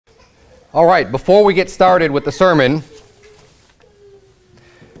All right, before we get started with the sermon,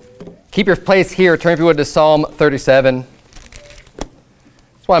 keep your place here. Turn, if you would, to Psalm 37.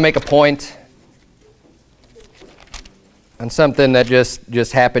 Just want to make a point on something that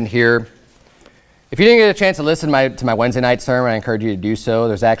just happened here. If you didn't get a chance to listen to my Wednesday night sermon, I encourage you to do so.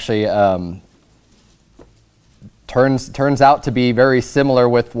 There's actually turns out to be very similar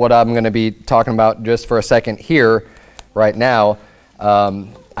with what I'm going to be talking about just for a second here, right now.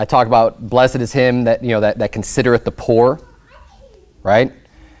 I talk about blessed is him that that considereth the poor, right?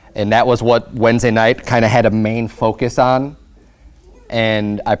 And that was what Wednesday night kind of had a main focus on.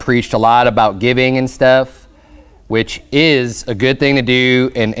 And I preached a lot about giving and stuff, which is a good thing to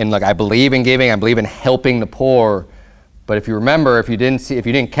do. And look, I believe in giving. I believe in helping the poor. But if you remember, if you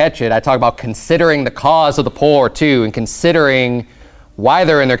didn't catch it, I talk about considering the cause of the poor too, and considering why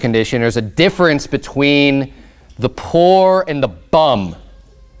they're in their condition. There's a difference between the poor and the bum.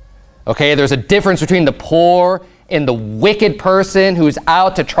 Okay, there's a difference between the poor and the wicked person who's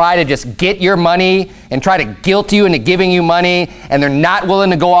out to try to just get your money and try to guilt you into giving you money, and they're not willing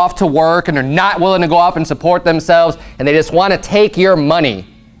to go off to work, and they're not willing to go off and support themselves, and they just want to take your money.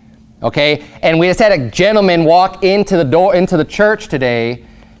 Okay, and we just had a gentleman walk into the church today,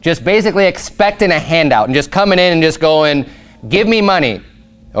 just basically expecting a handout and just coming in and just going, give me money.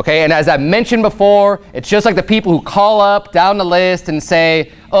 Okay, and as I mentioned before, it's just like the people who call up down the list and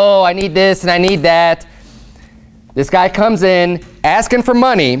say, oh, I need this and I need that. This guy comes in asking for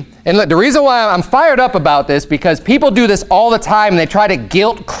money. And look, the reason why I'm fired up about this, because people do this all the time, and they try to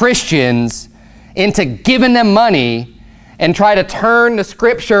guilt Christians into giving them money and try to turn the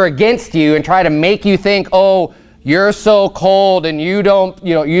scripture against you and try to make you think, oh, you're so cold and you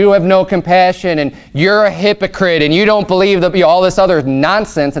have no compassion and you're a hypocrite and you don't believe all this other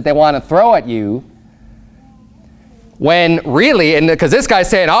nonsense that they want to throw at you. When really, and because this guy's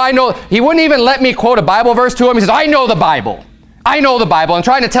saying, oh, I know, he wouldn't even let me quote a Bible verse to him. He says, I know the Bible. I know the Bible. And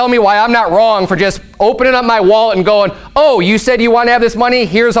trying to tell me why I'm not wrong for just opening up my wallet and going, oh, you said you want to have this money?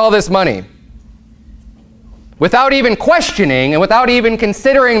 Here's all this money. Without even questioning and without even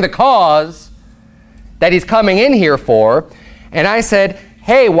considering the cause that he's coming in here for. And I said,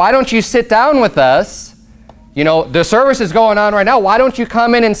 hey, why don't you sit down with us? You know, the service is going on right now. Why don't you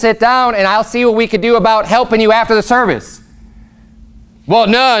come in and sit down, and I'll see what we could do about helping you after the service. Well,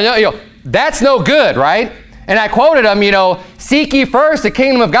 no, that's no good, right? And I quoted him, seek ye first the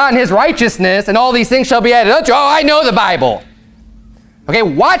kingdom of God and his righteousness, and all these things shall be added unto you. Oh, I know the Bible. Okay,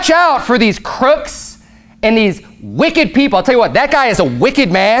 watch out for these crooks and these wicked people. I'll tell you what, that guy is a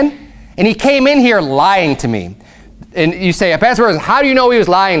wicked man. And he came in here lying to me. And you say, Pastor Berzins, how do you know he was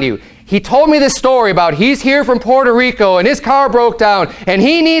lying to you? He told me this story about he's here from Puerto Rico and his car broke down and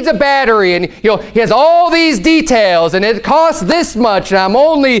he needs a battery, and he has all these details and it costs this much and I'm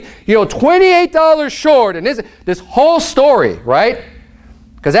only $28 short, and this whole story, right?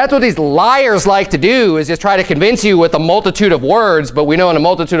 Because that's what these liars like to do, is just try to convince you with a multitude of words, but we know in a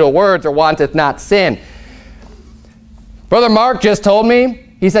multitude of words there wanteth not sin. Brother Mark just told me,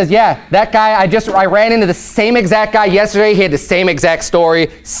 he says, yeah, that guy, I ran into the same exact guy yesterday. He had the same exact story,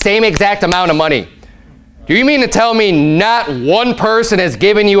 same exact amount of money. Do you mean to tell me not one person has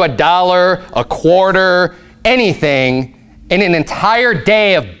given you $1, a quarter, anything in an entire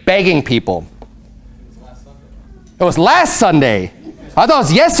day of begging people? It was last Sunday. I thought it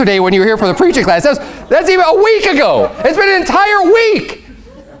was yesterday when you were here for the preaching class. That's even a week ago. It's been an entire week.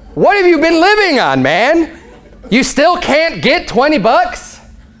 What have you been living on, man? You still can't get 20 bucks?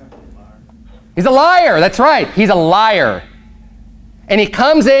 He's a liar. That's right. He's a liar. And he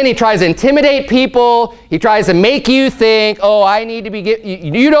comes in, he tries to intimidate people. He tries to make you think, oh, I need to be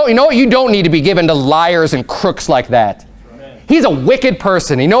you don't need to be given to liars and crooks like that. He's a wicked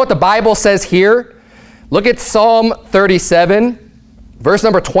person. You know what the Bible says here? Look at Psalm 37, verse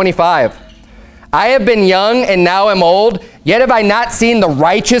number 25. I have been young and now am old, yet have I not seen the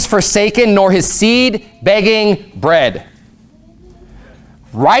righteous forsaken, nor his seed begging bread.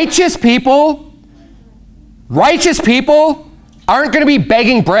 Righteous people aren't going to be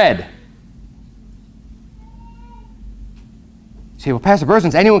begging bread. You say, well, Pastor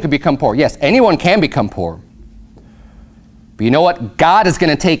Berzins, anyone can become poor. Yes, anyone can become poor. But you know what? God is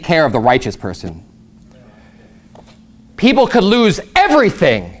going to take care of the righteous person. People could lose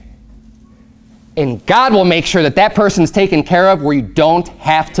everything, and God will make sure that that person's taken care of where you don't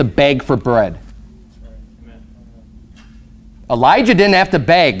have to beg for bread. Elijah didn't have to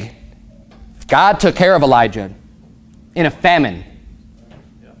beg. God took care of Elijah in a famine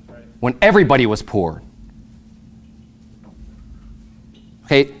when everybody was poor.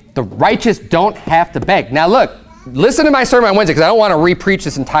 Okay, the righteous don't have to beg. Now look, listen to my sermon on Wednesday, because I don't want to re-preach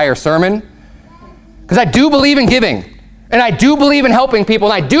this entire sermon, because I do believe in giving, and I do believe in helping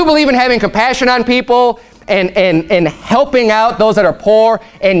people, and I do believe in having compassion on people, and helping out those that are poor,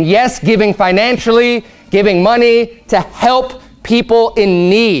 and yes, giving financially, giving money to help people in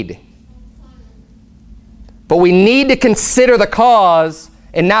need. But we need to consider the cause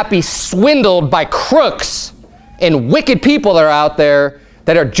and not be swindled by crooks and wicked people that are out there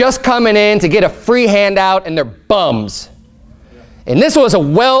that are just coming in to get a free handout, and they're bums. And this was a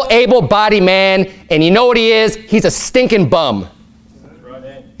well-able-bodied man, and you know what he is? He's a stinking bum.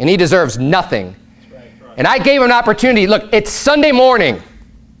 And he deserves nothing. And I gave him an opportunity. Look, it's Sunday morning.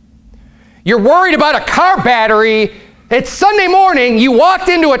 You're worried about a car battery. It's Sunday morning. You walked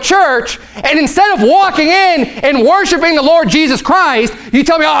into a church, and instead of walking in and worshiping the Lord Jesus Christ, you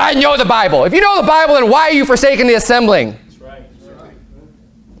tell me, oh, I know the Bible. If you know the Bible, then why are you forsaking the assembling?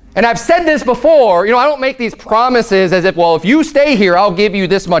 And I've said this before, I don't make these promises as if, well, if you stay here, I'll give you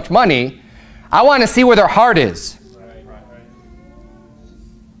this much money. I want to see where their heart is.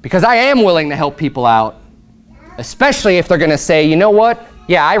 Because I am willing to help people out, especially if they're going to say, you know what?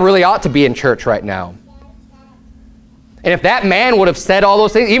 Yeah, I really ought to be in church right now. And if that man would have said all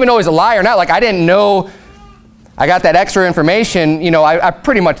those things, even though he's a liar or not, like I didn't know, I got that extra information, I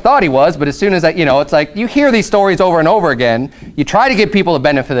pretty much thought he was, but as soon as it's like you hear these stories over and over again, you try to give people the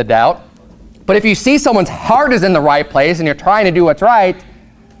benefit of the doubt, but if you see someone's heart is in the right place and you're trying to do what's right,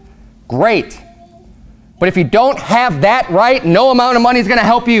 great. But if you don't have that right, no amount of money is going to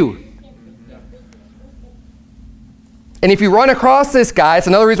help you. And if you run across this guy, it's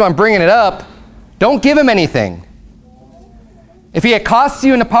another reason why I'm bringing it up, don't give him anything. If he accosts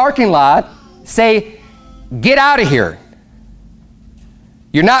you in the parking lot, say, get out of here.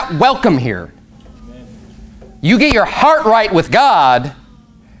 You're not welcome here. You get your heart right with God.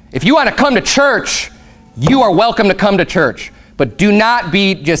 If you want to come to church, you are welcome to come to church. But do not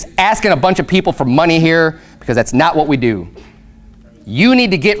be just asking a bunch of people for money here, because that's not what we do. You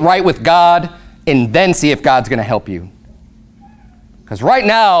need to get right with God and then see if God's going to help you. Because right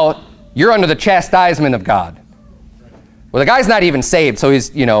now, you're under the chastisement of God. Well, the guy's not even saved, so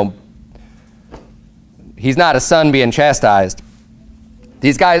he's not a son being chastised.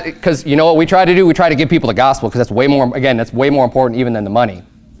 These guys, because you know what we try to do? We try to give people the gospel, because that's way more, again, that's way more important even than the money.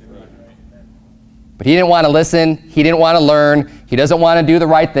 But he didn't want to listen. He didn't want to learn. He doesn't want to do the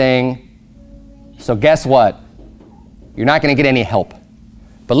right thing. So guess what? You're not going to get any help.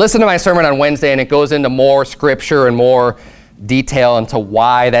 But listen to my sermon on Wednesday, and it goes into more scripture and more detail into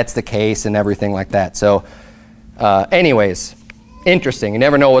why that's the case and everything like that. So anyways, interesting. You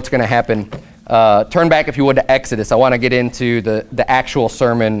never know what's going to happen. Turn back, if you would, to Exodus. I want to get into the actual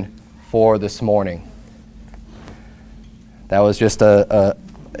sermon for this morning. That was just an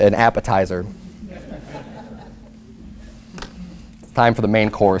appetizer. It's time for the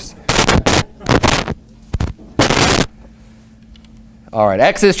main course. All right,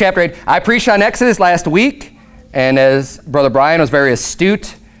 Exodus chapter 8. I preached on Exodus last week, and as Brother Brian was very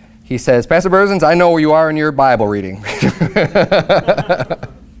astute, he says, Pastor Berzins, I know where you are in your Bible reading.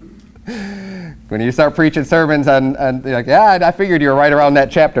 When you start preaching sermons on like, yeah, I figured you were right around that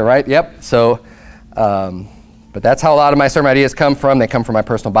chapter, right? Yep. So, but that's how a lot of my sermon ideas come from. They come from my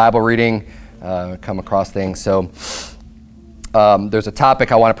personal Bible reading, come across things. So there's a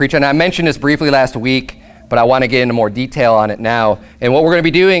topic I want to preach on. I mentioned this briefly last week, but I want to get into more detail on it now. And what we're going to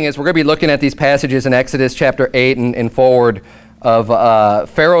be doing is we're going to be looking at these passages in Exodus chapter 8 and forward of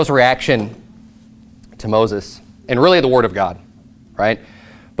Pharaoh's reaction to Moses, and really the Word of God, right?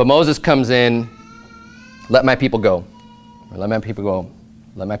 But Moses comes in, let my people go. Or let my people go.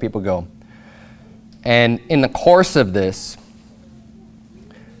 Let my people go. And in the course of this,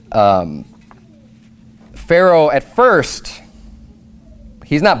 Pharaoh at first,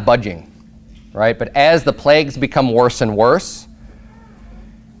 he's not budging, right? But as the plagues become worse and worse,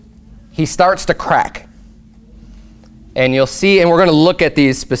 he starts to crack. And you'll see, and we're going to look at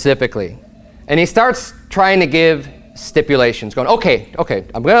these specifically. And he starts trying to give stipulations, going, okay,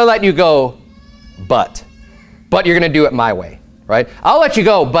 I'm going to let you go, but you're going to do it my way, right? I'll let you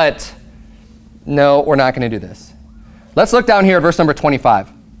go, but no, we're not going to do this. Let's look down here at verse number 25.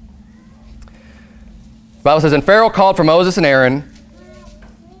 The Bible says, and Pharaoh called for Moses and Aaron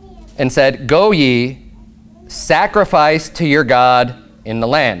and said, go ye, sacrifice to your God in the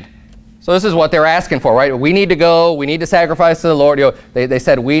land. So this is what they're asking for, right? We need to go. We need to sacrifice to the Lord. They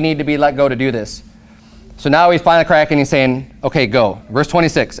said we need to be let go to do this. So now he's finally cracking. He's saying, okay, go. Verse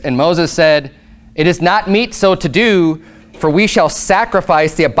 26, and Moses said, it is not meet so to do, for we shall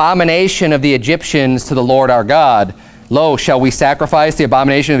sacrifice the abomination of the Egyptians to the Lord our God. Lo, shall we sacrifice the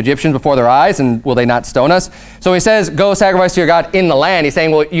abomination of Egyptians before their eyes, and will they not stone us? So he says, go sacrifice to your God in the land. He's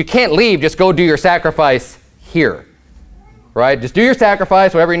saying, well, you can't leave, just go do your sacrifice here. Right? Just do your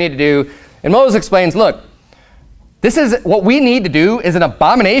sacrifice, whatever you need to do. And Moses explains, look, this is what we need to do is an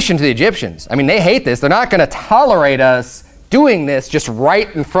abomination to the Egyptians. I mean, they hate this. They're not going to tolerate us doing this just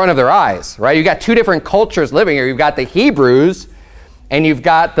right in front of their eyes, right? You've got two different cultures living here. You've got the Hebrews and you've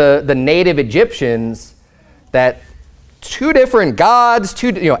got the native Egyptians, that two different gods,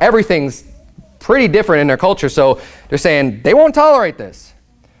 everything's pretty different in their culture. So they're saying they won't tolerate this.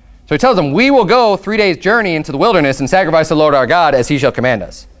 So he tells them, we will go 3 days' journey into the wilderness and sacrifice to the Lord our God as he shall command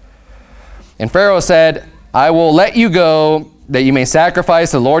us. And Pharaoh said, I will let you go that you may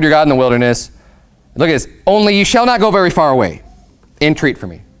sacrifice to the Lord your God in the wilderness. Look at this. Only you shall not go very far away. Entreat for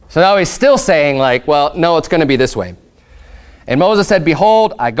me. So now he's still saying like, well, no, it's going to be this way. And Moses said,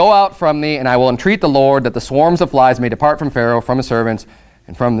 behold, I go out from thee, and I will entreat the Lord that the swarms of flies may depart from Pharaoh, from his servants,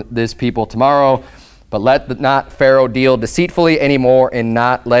 and from this people tomorrow. But let not Pharaoh deal deceitfully anymore in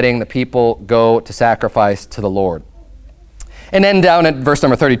not letting the people go to sacrifice to the Lord. And then down at verse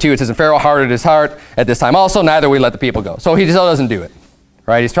number 32, it says, and Pharaoh hardened his heart at this time also, neither we let the people go. So he still doesn't do it.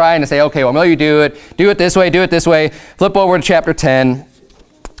 Right? He's trying to say, okay, well, will you do it this way, do it this way. Flip over to chapter 10.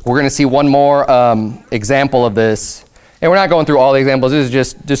 We're going to see one more example of this. And we're not going through all the examples. This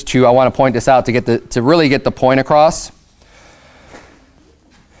is just two. I want to point this out to really get the point across.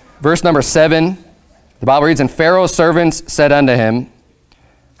 Verse number 7, the Bible reads, and Pharaoh's servants said unto him,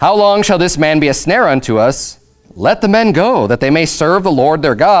 how long shall this man be a snare unto us? Let the men go, that they may serve the Lord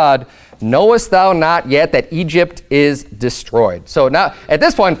their God. Knowest thou not yet that Egypt is destroyed? So now, at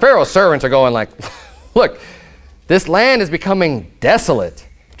this point, Pharaoh's servants are going like, look, this land is becoming desolate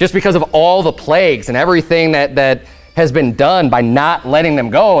just because of all the plagues and everything that has been done by not letting them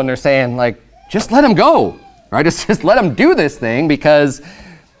go. And they're saying like, just let them go, right? Just let them do this thing, because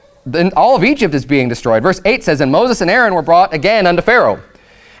then all of Egypt is being destroyed. Verse 8 says, and Moses and Aaron were brought again unto Pharaoh.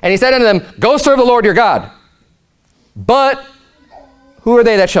 And he said unto them, go serve the Lord your God. But who are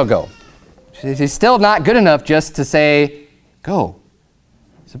they that shall go? He's still not good enough just to say, go.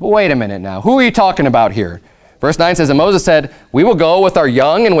 He said, but wait a minute now. Who are you talking about here? Verse 9 says, and Moses said, we will go with our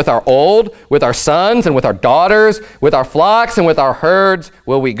young and with our old, with our sons and with our daughters, with our flocks and with our herds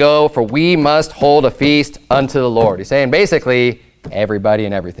will we go, for we must hold a feast unto the Lord. He's saying basically everybody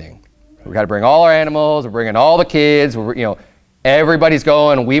and everything. We've got to bring all our animals, we're bringing all the kids, everybody's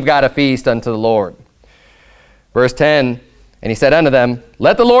going, we've got a feast unto the Lord. Verse 10, and he said unto them,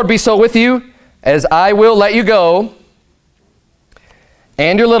 let the Lord be so with you, as I will let you go,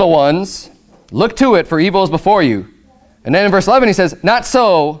 and your little ones. Look to it, for evil is before you. And then in verse 11 he says, not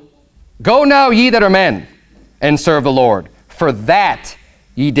so, go now ye that are men, and serve the Lord, for that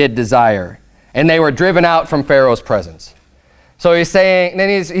ye did desire. And they were driven out from Pharaoh's presence. So he's saying, and then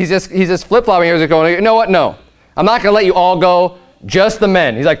he's just flip-flopping here, he's going, you know what, no, I'm not going to let you all go, just the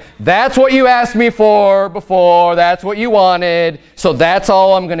men. He's like, that's what you asked me for before, that's what you wanted, so that's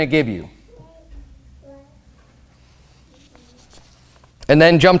all I'm going to give you. And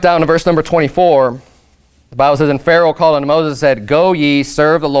then jump down to verse number 24. The Bible says, and Pharaoh called unto Moses and said, go ye,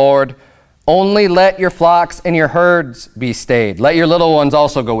 serve the Lord, only let your flocks and your herds be stayed. Let your little ones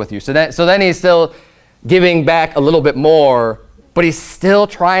also go with you. So then he's still giving back a little bit more, but he's still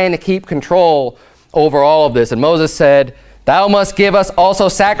trying to keep control over all of this. And Moses said, thou must give us also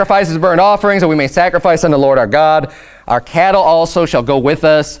sacrifices and burnt offerings, that we may sacrifice unto the Lord our God. Our cattle also shall go with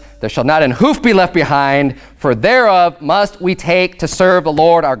us. There shall not an hoof be left behind, for thereof must we take to serve the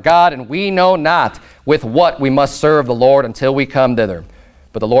Lord our God, and we know not with what we must serve the Lord until we come thither.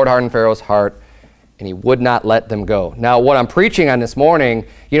 But the Lord hardened Pharaoh's heart, and he would not let them go. Now, what I'm preaching on this morning,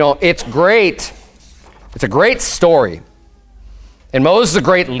 it's great. It's a great story. And Moses is a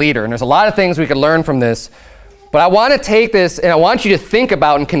great leader, and there's a lot of things we could learn from this. But I want to take this, and I want you to think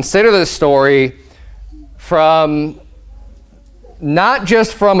about and consider this story from not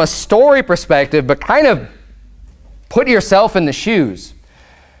just from a story perspective, but kind of put yourself in the shoes.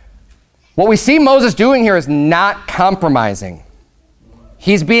 What we see Moses doing here is not compromising.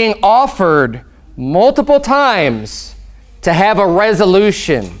 He's being offered multiple times to have a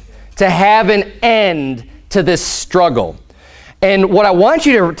resolution, to have an end to this struggle. And what I want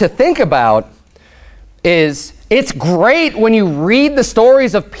you to think about is, it's great when you read the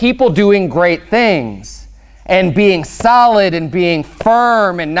stories of people doing great things and being solid and being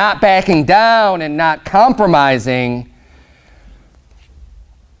firm and not backing down and not compromising.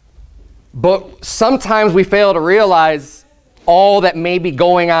 But sometimes we fail to realize all that may be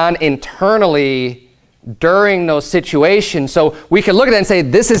going on internally during those situations. So we can look at it and say,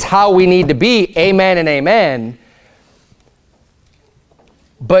 this is how we need to be, amen and amen.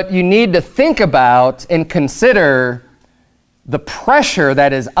 But you need to think about and consider the pressure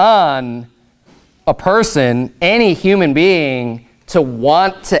that is on a person, any human being, to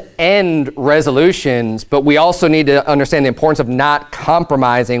want to end resolutions, but we also need to understand the importance of not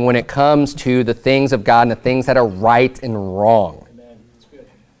compromising when it comes to the things of God and the things that are right and wrong. Amen. That's good.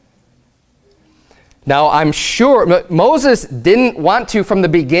 Now, I'm sure Moses didn't want to, from the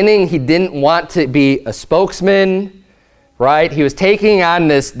beginning, he didn't want to be a spokesman, right? He was taking on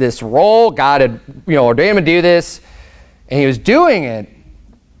this role. God had, ordained him to do this, and he was doing it.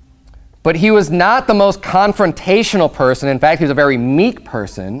 But he was not the most confrontational person. In fact, he was a very meek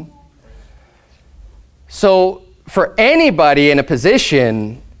person. So for anybody in a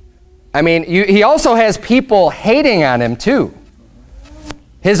position, I mean, he also has people hating on him too.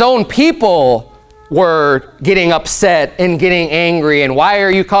 His own people were getting upset and getting angry, and why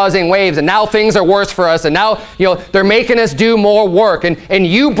are you causing waves, and now things are worse for us, and now they're making us do more work, and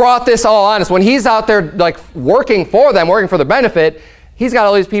you brought this all on us. When he's out there like working for them, working for the benefit, he's got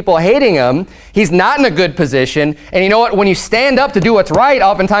all these people hating him. He's not in a good position. And you know what? When you stand up to do what's right,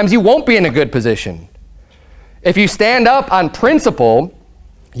 oftentimes you won't be in a good position. If you stand up on principle,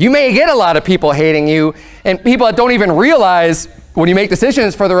 you may get a lot of people hating you, and people that don't even realize when you make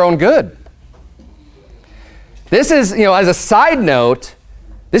decisions for their own good. This is, as a side note,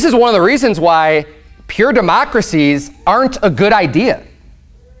 this is one of the reasons why pure democracies aren't a good idea.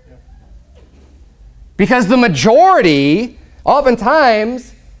 Because the majority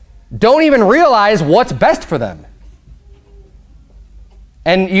oftentimes don't even realize what's best for them.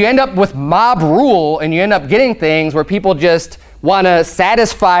 And you end up with mob rule, and you end up getting things where people just want to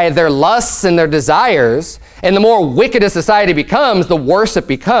satisfy their lusts and their desires, and the more wicked a society becomes, the worse it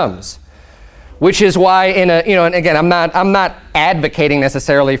becomes. Which is why and again, I'm not advocating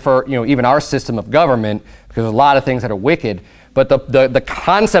necessarily for, even our system of government, because there's a lot of things that are wicked. But the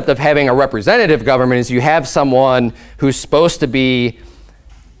concept of having a representative government is you have someone who's supposed to be,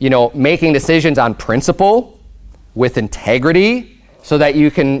 making decisions on principle with integrity, so that you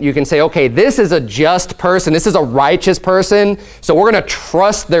can say, okay, this is a just person, this is a righteous person, so we're going to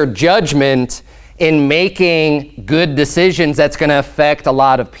trust their judgment in making good decisions that's going to affect a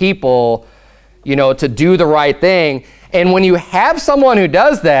lot of people, to do the right thing. And when you have someone who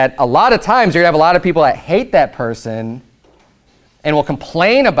does that, a lot of times you're going to have a lot of people that hate that person and will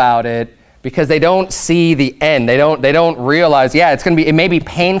complain about it because they don't see the end. They don't realize, it may be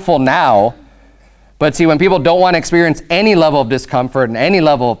painful now, but see, when people don't want to experience any level of discomfort and any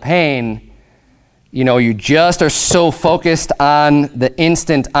level of pain, you just are so focused on the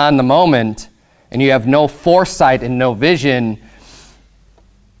instant, on the moment, and you have no foresight and no vision,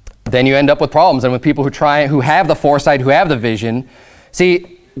 then you end up with problems. And with people who have the foresight, who have the vision,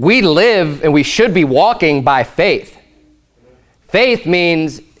 see, we live and we should be walking by faith. Faith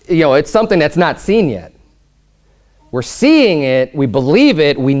means, it's something that's not seen yet. We're seeing it, we believe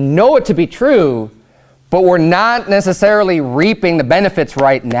it, we know it to be true, but we're not necessarily reaping the benefits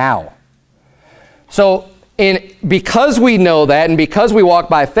right now. So because we know that, and because we walk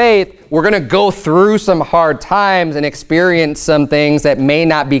by faith, we're going to go through some hard times and experience some things that may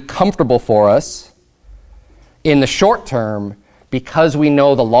not be comfortable for us in the short term, because we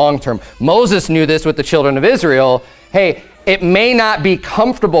know the long term. Moses knew this with the children of Israel. Hey, it may not be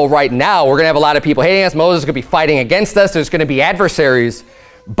comfortable right now. We're going to have a lot of people hating us. Moses is going to be fighting against us. There's going to be adversaries.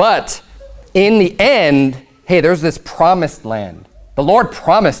 But in the end, hey, there's this promised land. The Lord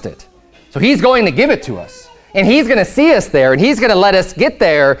promised it. So he's going to give it to us. And he's going to see us there, and he's going to let us get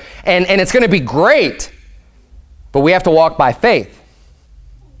there, and it's going to be great. But we have to walk by faith.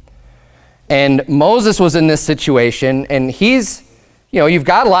 And Moses was in this situation, and he's, you've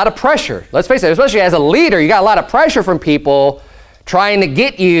got a lot of pressure. Let's face it, especially as a leader, you got a lot of pressure from people trying to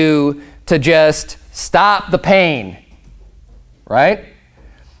get you to just stop the pain, right?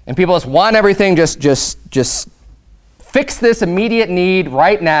 And people just want everything, just fix this immediate need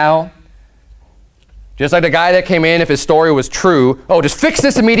right now. Just like the guy that came in, if his story was true, oh, just fix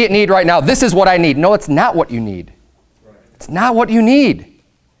this immediate need right now. This is what I need. No, it's not what you need. Right. It's not what you need.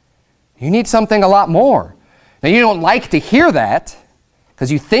 You need something a lot more. Now, you don't like to hear that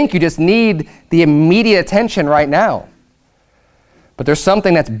because you think you just need the immediate attention right now. But there's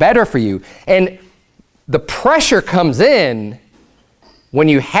something that's better for you. And the pressure comes in when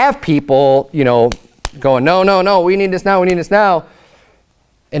you have people, going, no, we need this now, we need this now.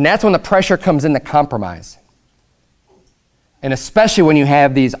 And that's when the pressure comes in to compromise. And especially when you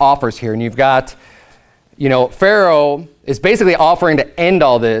have these offers here, and you've got, Pharaoh is basically offering to end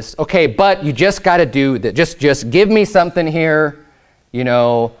all this. Okay, but you just got to do that. Just give me something here,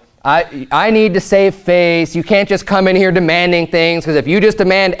 I need to save face. You can't just come in here demanding things, because if you just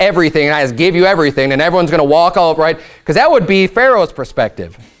demand everything and I just give you everything, then everyone's going to walk all upright. Because that would be Pharaoh's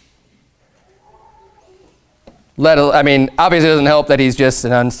perspective. Obviously it doesn't help that he's just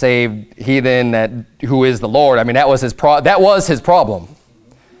an unsaved heathen who is the Lord. I mean, that was his problem.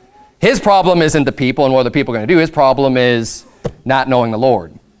 His problem isn't the people and what the people are going to do. His problem is not knowing the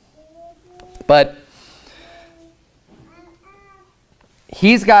Lord. But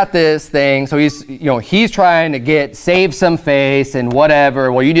he's got this thing, so he's trying to save some face and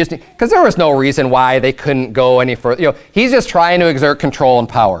whatever. Well, because there was no reason why they couldn't go any further. He's just trying to exert control and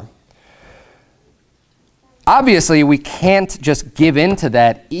power. Obviously, we can't just give in to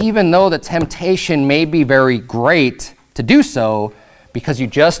that, even though the temptation may be very great to do so, because you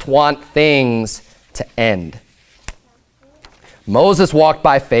just want things to end. Moses walked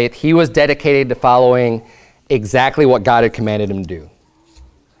by faith. He was dedicated to following exactly what God had commanded him to do.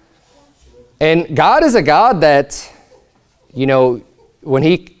 And God is a God that, when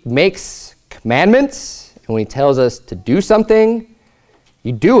he makes commandments and when he tells us to do something,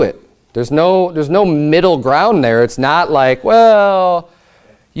 you do it. There's no middle ground there. It's not like, well,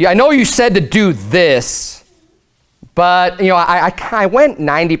 I know you said to do this, but I went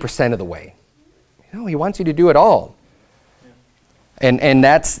 90% of the way. He wants you to do it all.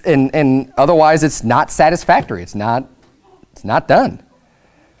 And otherwise it's not satisfactory. It's not done.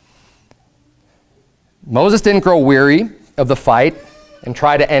 Moses didn't grow weary of the fight and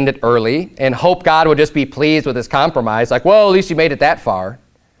try to end it early and hope God would just be pleased with his compromise. Like, well, at least you made it that far.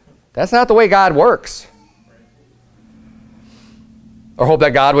 That's not the way God works. Or hope that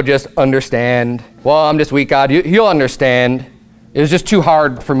God would just understand. Well, I'm just weak, God. You'll understand. It was just too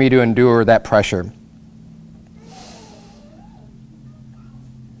hard for me to endure that pressure.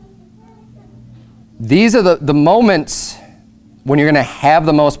 These are the moments when you're going to have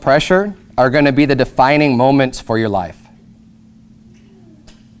the most pressure are going to be the defining moments for your life.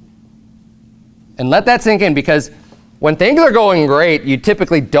 And let that sink in, because when things are going great, you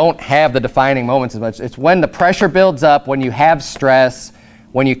typically don't have the defining moments as much. It's when the pressure builds up, when you have stress,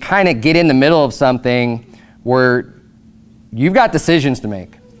 when you kind of get in the middle of something where you've got decisions to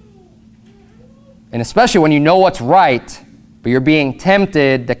make. And especially when you know what's right, but you're being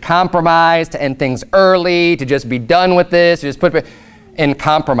tempted to compromise, to end things early, to just be done with this, to just put it in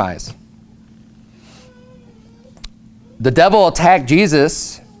compromise. The devil attacked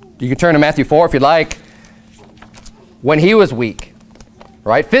Jesus. You can turn to Matthew 4 if you'd like. When he was weak,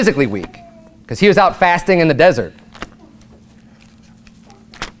 right? Physically weak, because he was out fasting in the desert.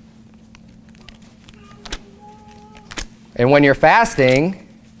 And when you're fasting,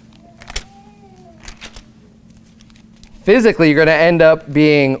 physically you're going to end up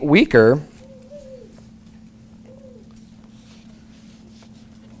being weaker.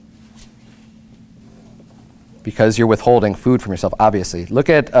 Because you're withholding food from yourself, obviously. Look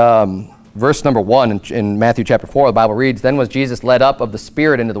at verse number 1 in Matthew chapter 4. The Bible reads, "Then was Jesus led up of the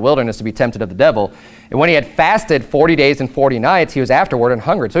Spirit into the wilderness to be tempted of the devil. And when he had fasted 40 days and 40 nights, he was afterward and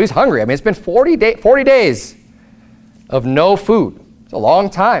hungry." So he's hungry. I mean, it's been 40 days of no food. It's a long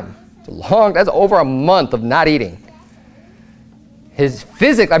time. That's over a month of not eating. He was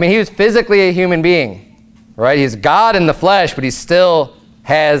physically a human being, right? He's God in the flesh, but he still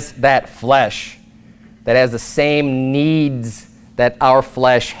has that flesh that has the same needs that our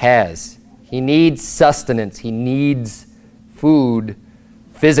flesh has. He needs sustenance. He needs food,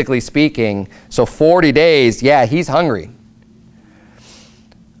 physically speaking. So 40 days, yeah, he's hungry.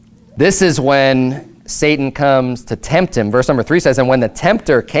 This is when Satan comes to tempt him. Verse number 3 says, "And when the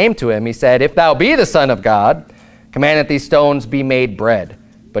tempter came to him, he said, 'If thou be the Son of God, command that these stones be made bread.'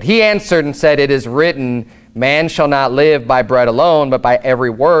 But he answered and said, 'It is written, man shall not live by bread alone, but by every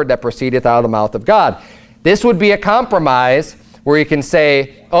word that proceedeth out of the mouth of God.'" This would be a compromise where you can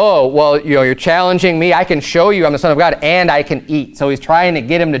say, oh, well, you're challenging me. I can show you I'm the Son of God and I can eat. So he's trying to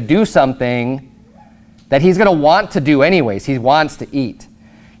get him to do something that he's going to want to do anyways. He wants to eat.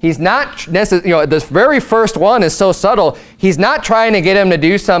 He's not necessarily, this very first one is so subtle. He's not trying to get him to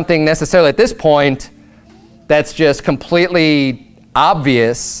do something necessarily at this point that's just completely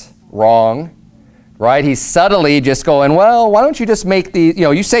obvious wrong. Right? He's subtly just going, well, why don't you just make these,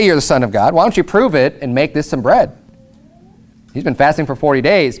 you say you're the Son of God. Why don't you prove it and make this some bread? He's been fasting for 40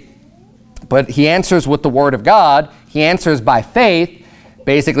 days. But he answers with the word of God. He answers by faith,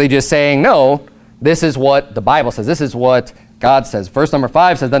 basically just saying, no, this is what the Bible says. This is what God says. Verse number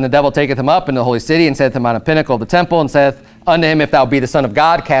 5 says, "Then the devil taketh him up into the holy city and setteth him on a pinnacle of the temple and saith unto him, If thou be the Son of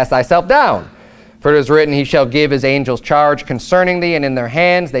God, cast thyself down. For it is written, He shall give his angels charge concerning thee, and in their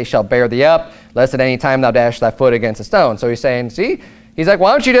hands they shall bear thee up, lest at any time thou dash thy foot against a stone." So he's saying, see, He's like,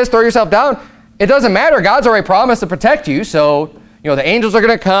 why don't you just throw yourself down? It doesn't matter. God's already promised to protect you. So, the angels are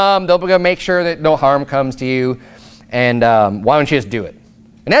going to come. They're going to make sure that no harm comes to you. And why don't you just do it?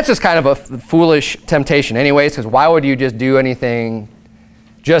 And that's just kind of a foolish temptation anyways, because why would you just do anything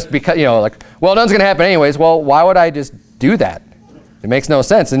just because, like, well, nothing's going to happen anyways. Well, why would I just do that? It makes no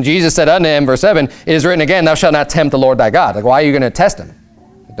sense. And Jesus said unto him, verse 7, it is written again, thou shalt not tempt the Lord thy God. Like, why are you going to test him?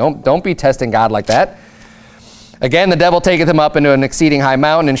 Don't be testing God like that. Again, the devil taketh him up into an exceeding high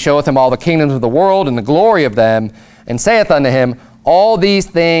mountain, and showeth him all the kingdoms of the world and the glory of them, and saith unto him, all these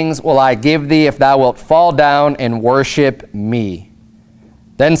things will I give thee, if thou wilt fall down and worship me.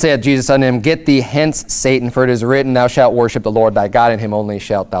 Then said Jesus unto him, get thee hence, Satan, for it is written, thou shalt worship the Lord thy God, and him only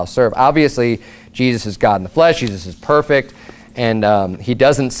shalt thou serve. Obviously, Jesus is God in the flesh. Jesus is perfect, and he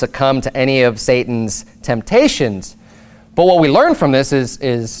doesn't succumb to any of Satan's temptations. But what we learn from this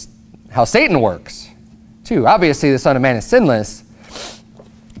is how Satan works, too. Obviously, the Son of Man is sinless,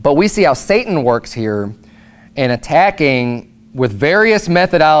 but we see how Satan works here in attacking with various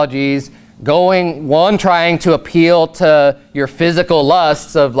methodologies, trying to appeal to your physical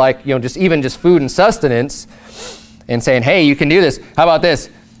lusts of, like, just food and sustenance, and saying, hey, you can do this. How about this?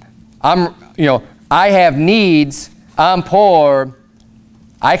 I have needs. I'm poor.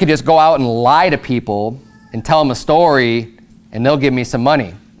 I could just go out and lie to people and tell them a story, and they'll give me some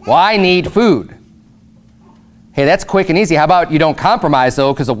money. Well, I need food. Hey, that's quick and easy. How about you don't compromise,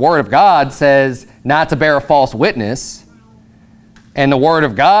 though, because the Word of God says not to bear a false witness. And the Word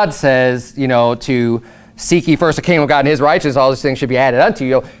of God says, to seek ye first the kingdom of God and his righteousness, all these things should be added unto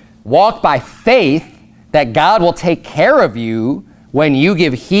you. Walk by faith that God will take care of you when you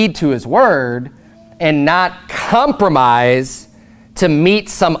give heed to his word, and not compromise to meet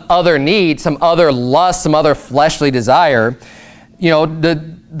some other need, some other lust, some other fleshly desire.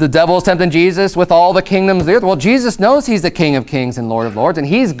 The devil is tempting Jesus with all the kingdoms of the earth. Well, Jesus knows he's the King of kings and Lord of lords, and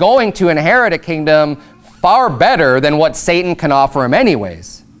he's going to inherit a kingdom far better than what Satan can offer him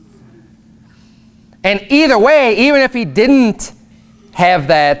anyways. And either way, even if he didn't have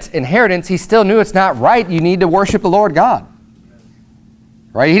that inheritance, he still knew it's not right. You need to worship the Lord God.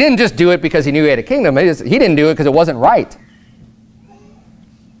 Right? He didn't just do it because he knew he had a kingdom. He didn't do it because it wasn't right.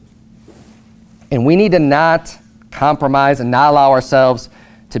 And we need to not compromise and not allow ourselves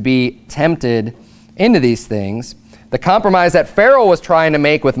to be tempted into these things. The compromise that Pharaoh was trying to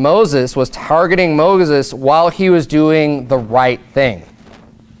make with Moses was targeting Moses while he was doing the right thing.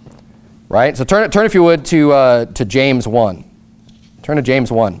 Right? So turn if you would to James 1. Turn to James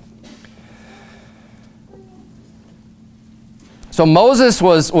 1. So Moses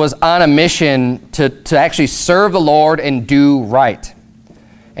was on a mission to actually serve the Lord and do right.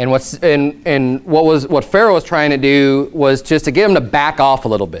 And what Pharaoh was trying to do was just to get him to back off a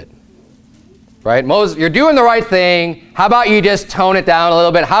little bit. Right? Moses, you're doing the right thing. How about you just tone it down a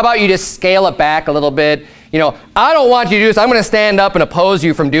little bit? How about you just scale it back a little bit? I don't want you to do this. I'm going to stand up and oppose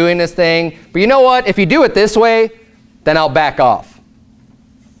you from doing this thing. But you know what? If you do it this way, then I'll back off.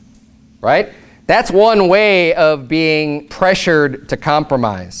 Right? That's one way of being pressured to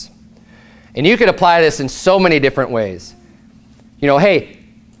compromise. And you could apply this in so many different ways. Hey,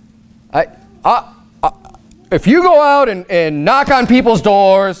 if you go out and knock on people's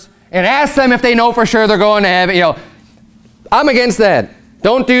doors and ask them if they know for sure they're going to heaven, I'm against that.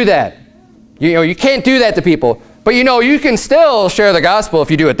 Don't do that. You can't do that to people. But you can still share the gospel if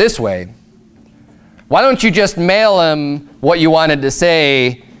you do it this way. Why don't you just mail them what you wanted to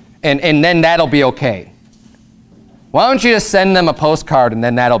say, and then that'll be okay? Why don't you just send them a postcard and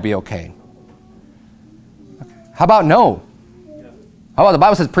then that'll be okay? How about no? How about the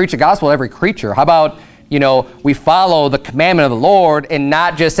Bible says preach the gospel to every creature? How about, we follow the commandment of the Lord and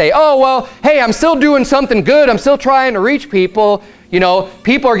not just say, oh, well, hey, I'm still doing something good. I'm still trying to reach people.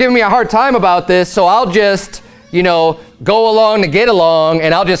 People are giving me a hard time about this, so I'll just, go along to get along,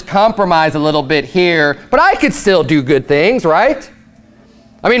 and I'll just compromise a little bit here. But I could still do good things, right?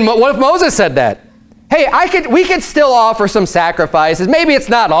 I mean, what if Moses said that? Hey, we could still offer some sacrifices. Maybe it's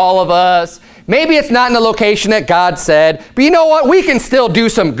not all of us. Maybe it's not in the location that God said. But you know what? We can still do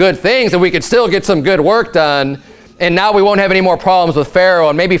some good things, and we could still get some good work done. And now we won't have any more problems with Pharaoh,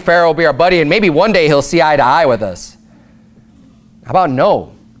 and maybe Pharaoh will be our buddy, and maybe one day he'll see eye to eye with us. How about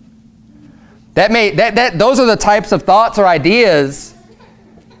no? Those are the types of thoughts or ideas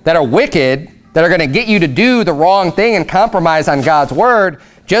that are wicked, that are going to get you to do the wrong thing and compromise on God's word.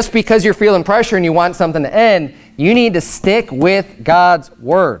 Just because you're feeling pressure and you want something to end, you need to stick with God's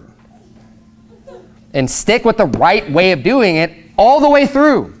word. And stick with the right way of doing it all the way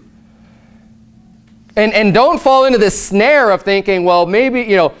through. And don't fall into this snare of thinking, well, maybe,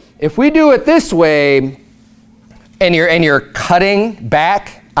 if we do it this way, and you're cutting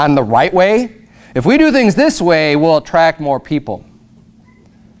back on the right way, if we do things this way, we'll attract more people.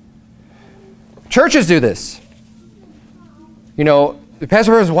 Churches do this. You know, the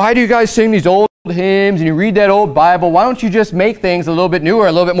pastor says, why do you guys sing these old hymns and you read that old Bible? Why don't you just make things a little bit newer,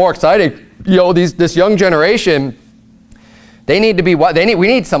 a little bit more exciting? You know, this young generation, they need to be what they need. We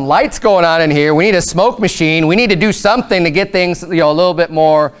need some lights going on in here. We need a smoke machine. We need to do something to get things, you know, a little bit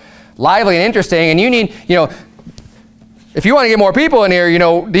more lively and interesting. And you need, you know, if you want to get more people in here, you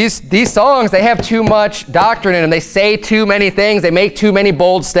know, these songs, they have too much doctrine in them. They say too many things. They make too many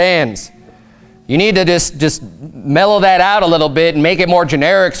bold stands. You need to just mellow that out a little bit and make it more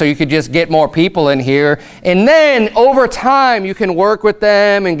generic so you could just get more people in here. And then over time, you can work with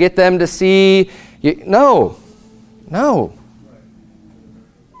them and get them to see. No.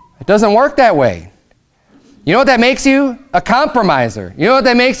 It doesn't work that way. You know what that makes you? A compromiser. You know what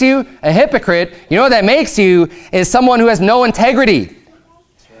that makes you? A hypocrite. You know what that makes you? Is someone who has no integrity.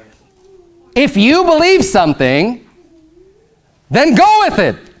 If you believe something, then go with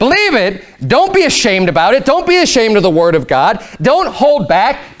it. Believe it. Don't be ashamed about it. Don't be ashamed of the Word of God. Don't hold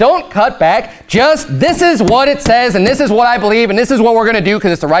back. Don't cut back. Just, this is what it says, and this is what I believe, and this is what we're going to do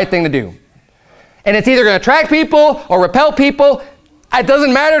because it's the right thing to do. And it's either going to attract people or repel people. It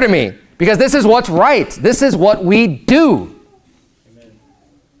doesn't matter to me because this is what's right. This is what we do. Amen.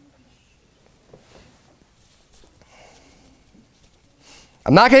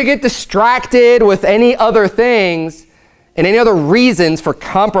 I'm not going to get distracted with any other things and any other reasons for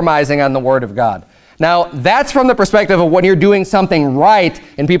compromising on the Word of God. Now, that's from the perspective of when you're doing something right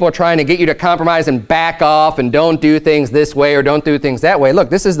and people are trying to get you to compromise and back off and don't do things this way or don't do things that way. Look,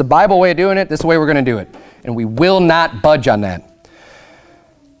 this is the Bible way of doing it. This is the way we're going to do it. And we will not budge on that.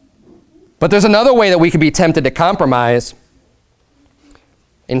 But there's another way that we could be tempted to compromise.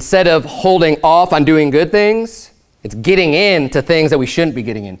 Instead of holding off on doing good things, it's getting into things that we shouldn't be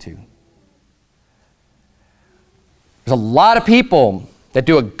getting into. There's a lot of people that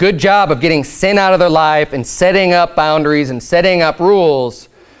do a good job of getting sin out of their life and setting up boundaries and setting up rules.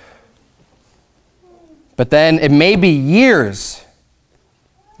 But then it may be years,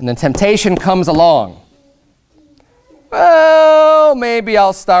 and then temptation comes along. Well, maybe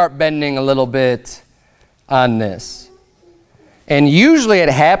I'll start bending a little bit on this. And usually it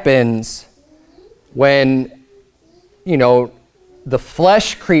happens when, you know, the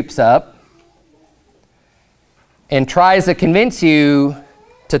flesh creeps up and tries to convince you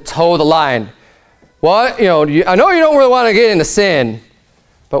to toe the line. Well, you know, I know you don't really want to get into sin,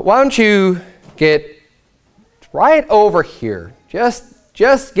 but why don't you get right over here?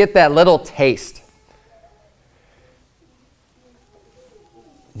 Just get that little taste.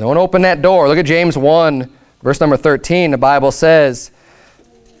 Don't open that door. Look at James 1, verse number 13. The Bible says,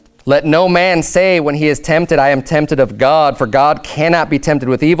 let no man say when he is tempted, I am tempted of God, for God cannot be tempted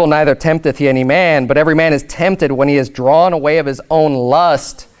with evil, neither tempteth he any man. But every man is tempted when he is drawn away of his own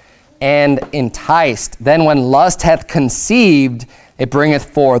lust and enticed. Then when lust hath conceived, it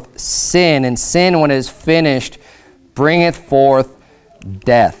bringeth forth sin. And sin, when it is finished, bringeth forth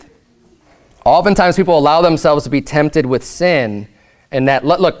death. Oftentimes people allow themselves to be tempted with sin. And that,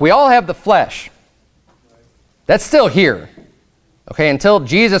 look, we all have the flesh. That's still here. Okay, until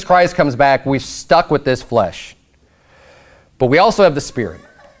Jesus Christ comes back, we're stuck with this flesh. But we also have the Spirit.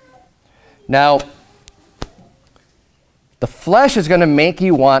 Now, the flesh is going to make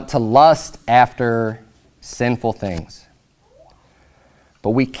you want to lust after sinful things. But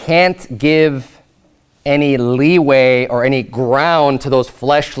we can't give any leeway or any ground to those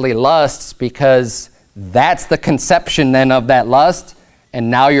fleshly lusts because that's the conception then of that lust, and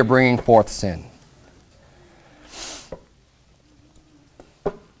now you're bringing forth sin.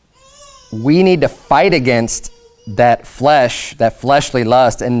 We need to fight against that flesh, that fleshly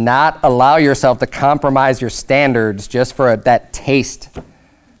lust, and not allow yourself to compromise your standards just for that taste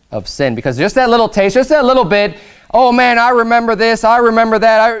of sin. Because just that little taste, just that little bit, oh man, I remember this, I remember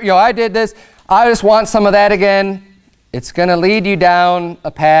that, I did this, I just want some of that again. It's going to lead you down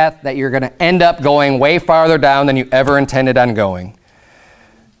a path that you're going to end up going way farther down than you ever intended on going.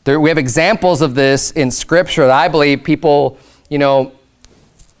 We have examples of this in Scripture that I believe people,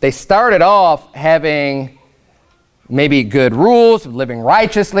 they started off having maybe good rules, living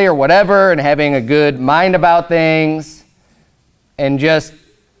righteously or whatever, and having a good mind about things, and just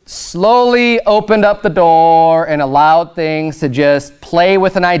slowly opened up the door and allowed things to just play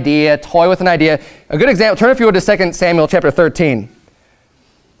with an idea, toy with an idea. A good example, turn if you would to 2 Samuel chapter 13.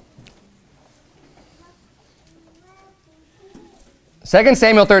 Second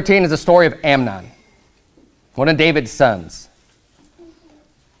Samuel 13 is the story of Amnon, one of David's sons.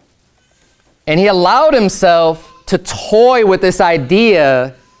 And he allowed himself to toy with this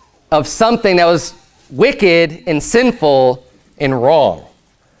idea of something that was wicked and sinful and wrong.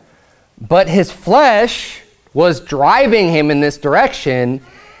 But his flesh was driving him in this direction,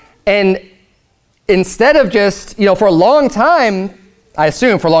 and instead of just, for a long time, I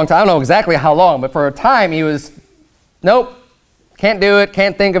assume for a long time, I don't know exactly how long, but for a time he was, nope, can't do it,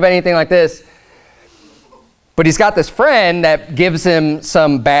 can't think of anything like this. But he's got this friend that gives him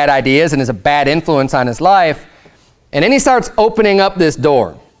some bad ideas and is a bad influence on his life, and then he starts opening up this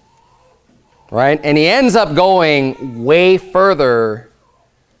door, right? And he ends up going way further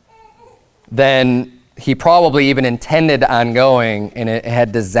than he probably even intended on going, and it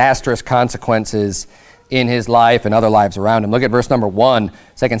had disastrous consequences in his life and other lives around him. Look at verse number 1,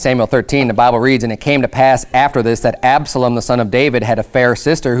 2 Samuel 13. The Bible reads, "And it came to pass after this that Absalom, the son of David, had a fair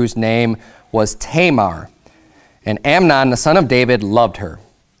sister whose name was Tamar. And Amnon, the son of David, loved her."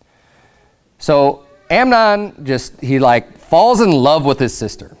 So Amnon he falls in love with his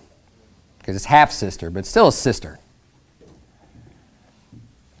sister, because it's half-sister, but still a sister.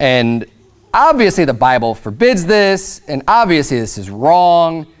 And obviously the Bible forbids this, and obviously this is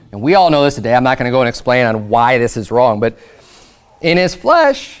wrong, and we all know this today. I'm not going to go and explain on why this is wrong, but in his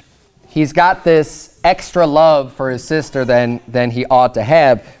flesh, he's got this extra love for his sister than he ought to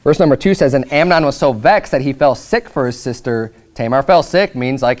have. Verse number 2 says, "And Amnon was so vexed that he fell sick for his sister Tamar." Fell sick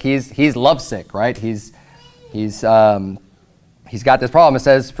means like he's lovesick, right? He's got this problem. It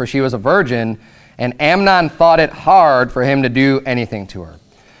says, "For she was a virgin, and Amnon thought it hard for him to do anything to her."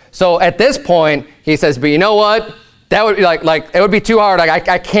 So at this point, he says, "But you know what? That would be like it would be too hard. Like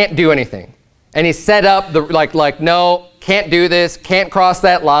I can't do anything." And he set up no, can't do this, can't cross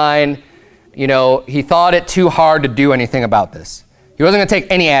that line. He thought it too hard to do anything about this. He wasn't going to take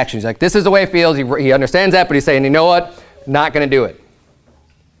any action. He's like, this is the way it feels. He understands that, but he's saying, you know what? Not going to do it.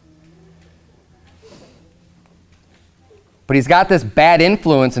 But he's got this bad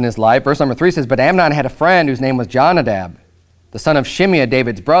influence in his life. Verse number 3 says, "But Amnon had a friend whose name was Jonadab, the son of Shimeah,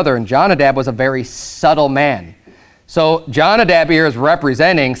 David's brother, and Jonadab was a very subtle man." So Jonadab here is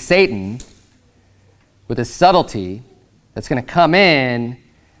representing Satan with his subtlety that's going to come in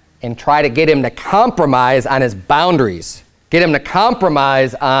and try to get him to compromise on his boundaries, get him to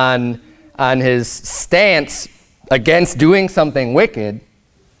compromise on his stance against doing something wicked.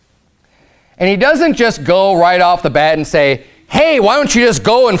 And he doesn't just go right off the bat and say, "Hey, why don't you just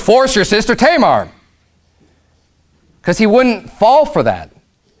go and force your sister Tamar?" Because he wouldn't fall for that.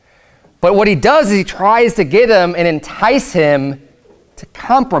 But what he does is he tries to get him and entice him to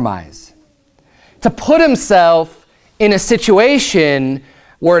compromise, to put himself in a situation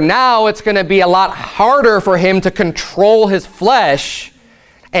where now it's going to be a lot harder for him to control his flesh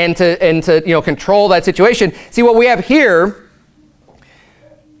and to control that situation. See, what we have here,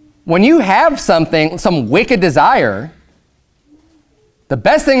 when you have some wicked desire, the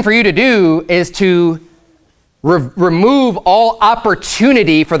best thing for you to do is to remove all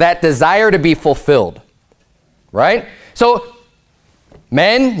opportunity for that desire to be fulfilled, right? So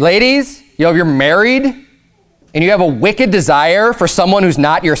men, ladies, if you're married and you have a wicked desire for someone who's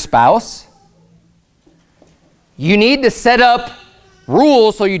not your spouse, you need to set up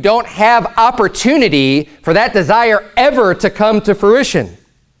rules so you don't have opportunity for that desire ever to come to fruition.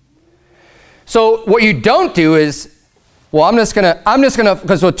 So what you don't do is, well, I'm just gonna,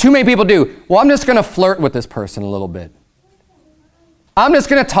 because what too many people do, well, I'm just gonna flirt with this person a little bit. I'm just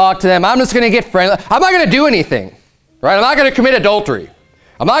gonna talk to them. I'm just gonna get friendly. I'm not gonna do anything, right? I'm not gonna commit adultery.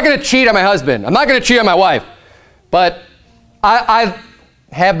 I'm not gonna cheat on my husband. I'm not gonna cheat on my wife. But I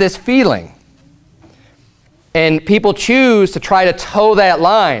have this feeling. And people choose to try to toe that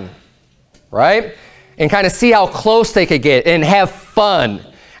line, right? And kind of see how close they could get and have fun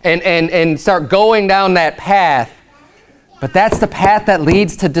and start going down that path. But that's the path that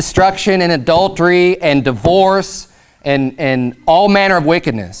leads to destruction and adultery and divorce and all manner of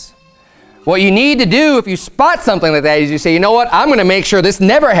wickedness. What you need to do if you spot something like that is you say, you know what, I'm going to make sure this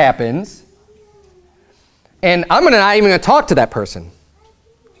never happens, and I'm not even going to talk to that person.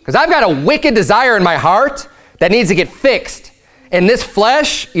 Because I've got a wicked desire in my heart that needs to get fixed. And this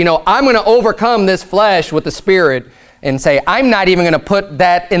flesh, I'm going to overcome this flesh with the Spirit and say, I'm not even going to put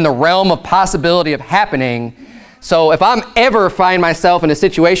that in the realm of possibility of happening. So if I'm ever find myself in a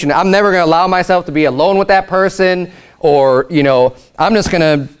situation, I'm never going to allow myself to be alone with that person, or, I'm just going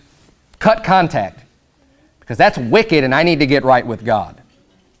to cut contact because that's wicked and I need to get right with God.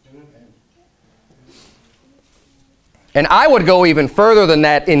 And I would go even further than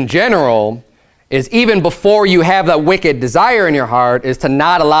that in general, is even before you have that wicked desire in your heart, is to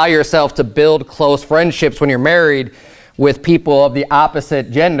not allow yourself to build close friendships when you're married with people of the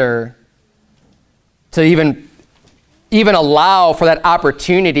opposite gender, to even even allow for that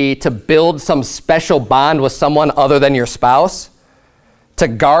opportunity to build some special bond with someone other than your spouse to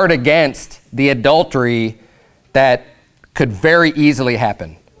guard against the adultery that could very easily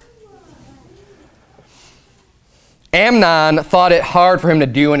happen. Amnon thought it hard for him to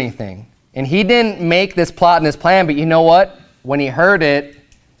do anything. And he didn't make this plot and this plan, but you know what? When he heard it,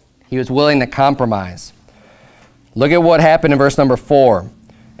 he was willing to compromise. Look at what happened in verse number 4.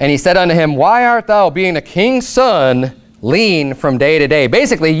 And he said unto him, why art thou, being a king's son, lean from day to day?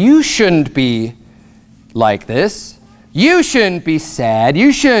 Basically, you shouldn't be like this. You shouldn't be sad.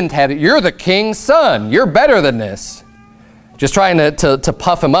 You shouldn't have it. You're the king's son. You're better than this. Just trying to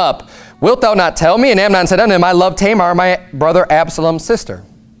puff him up. Wilt thou not tell me? And Amnon said unto him, I love Tamar, my brother Absalom's sister.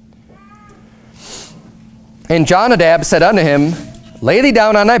 And Jonadab said unto him, lay thee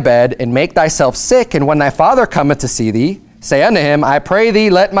down on thy bed, and make thyself sick, and when thy father cometh to see thee, say unto him, I pray thee,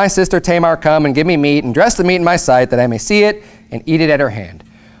 let my sister Tamar come and give me meat, and dress the meat in my sight, that I may see it, and eat it at her hand.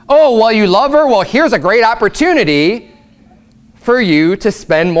 Oh, well, you love her? Well, here's a great opportunity for you to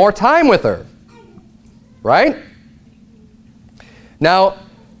spend more time with her. Right? Now,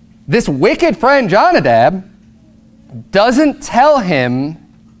 this wicked friend Jonadab doesn't tell him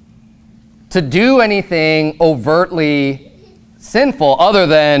to do anything overtly sinful other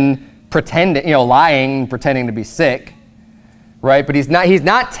than pretending, lying, pretending to be sick, right? But he's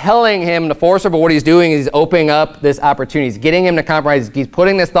not telling him to force her, but what he's doing is he's opening up this opportunity. He's getting him to compromise. He's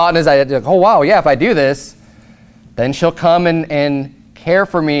putting this thought in his head, like, oh, wow, yeah, if I do this, then she'll come and care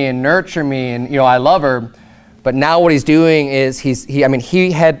for me and nurture me, and, I love her. But now what he's doing is he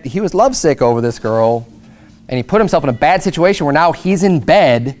was lovesick over this girl, and he put himself in a bad situation where now he's in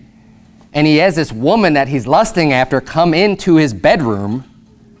bed, and he has this woman that he's lusting after come into his bedroom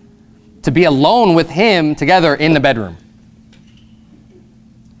to be alone with him together in the bedroom.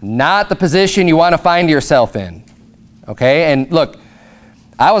 Not the position you want to find yourself in. Okay? And look,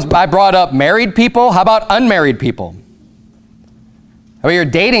 I brought up married people. How about unmarried people? How about you're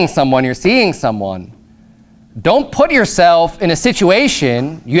dating someone, you're seeing someone. Don't put yourself in a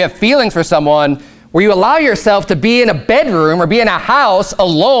situation, you have feelings for someone, where you allow yourself to be in a bedroom or be in a house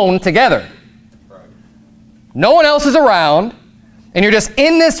alone together. Right. No one else is around, and you're just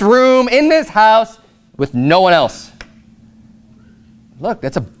in this room, in this house, with no one else. Look,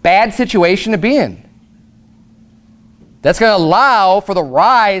 that's a bad situation to be in. That's going to allow for the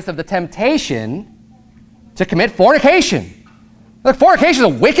rise of the temptation to commit fornication. Look, fornication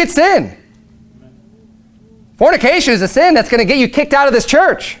is a wicked sin. Fornication is a sin that's going to get you kicked out of this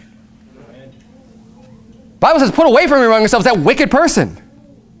church. The Bible says, put away from you among yourselves that wicked person.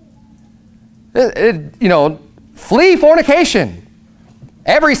 Flee fornication.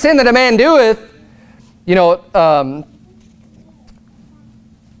 Every sin that a man doeth,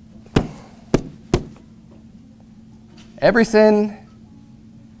 every sin,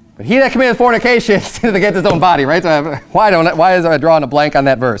 but he that committeth fornication sinneth against his own body, right? So why is I drawing a blank on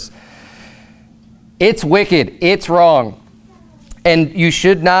that verse? It's wicked. It's wrong. And you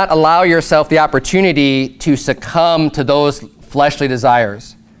should not allow yourself the opportunity to succumb to those fleshly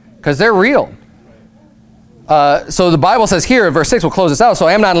desires, because they're real. So the Bible says here, verse 6, we'll close this out. So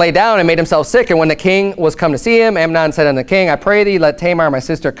Amnon lay down and made himself sick, and when the king was come to see him, Amnon said unto the king, I pray thee, let Tamar my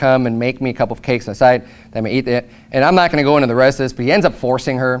sister come and make me a couple of cakes on the side, that I may eat it. And I'm not going to go into the rest of this, but he ends up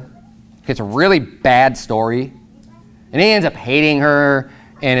forcing her. It's a really bad story. And he ends up hating her,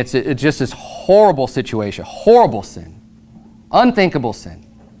 and it's just this horrible situation, horrible sin, unthinkable sin,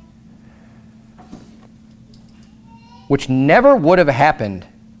 which never would have happened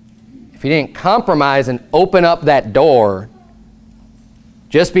if he didn't compromise and open up that door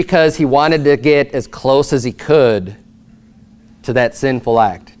just because he wanted to get as close as he could to that sinful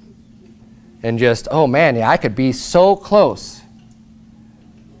act. And just, oh man, yeah, I could be so close.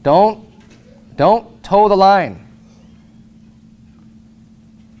 Don't toe the line.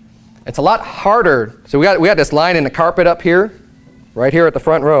 It's a lot harder. So we got this line in the carpet up here, right here at the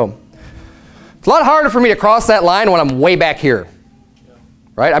front row. It's a lot harder for me to cross that line when I'm way back here.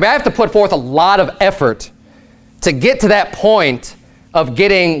 Right? I mean, I have to put forth a lot of effort to get to that point of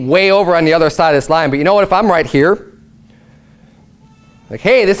getting way over on the other side of this line. But you know what? If I'm right here, like,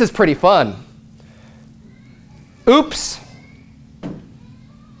 hey, this is pretty fun. Oops.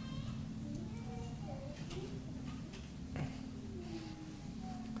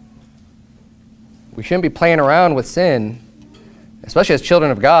 We shouldn't be playing around with sin, especially as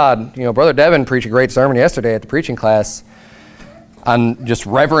children of God. Brother Devin preached a great sermon yesterday at the preaching class on just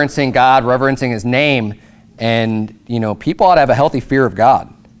reverencing God, reverencing his name. And, people ought to have a healthy fear of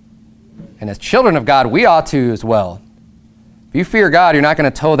God. And as children of God, we ought to as well. If you fear God, you're not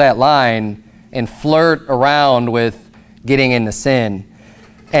going to toe that line and flirt around with, getting into sin.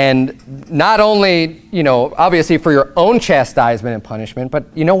 And not only, you know, obviously for your own chastisement and punishment, but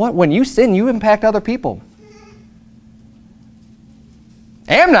you know what? When you sin, you impact other people.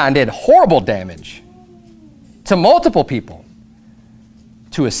 Amnon did horrible damage to multiple people.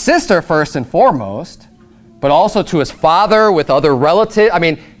 To his sister first and foremost, but also to his father with other relatives. I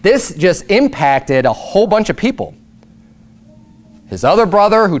mean, this just impacted a whole bunch of people. His other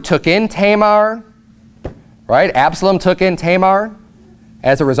brother who took in Tamar, right? Absalom took in Tamar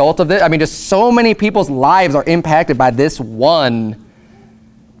as a result of this. I mean, just so many people's lives are impacted by this one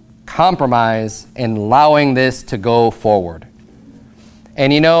compromise and allowing this to go forward.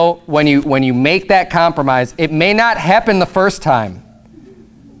 And you know, when you make that compromise, it may not happen the first time,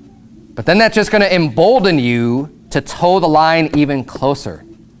 but then that's just going to embolden you to toe the line even closer.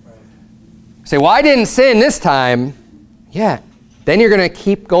 Say, well, I didn't sin this time. Yeah, then you're going to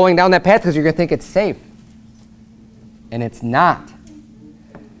keep going down that path because you're going to think it's safe. And it's not.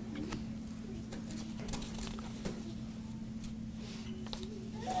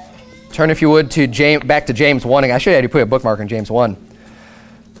 Turn, if you would, to back to James 1. I should have had you put a bookmark in James 1.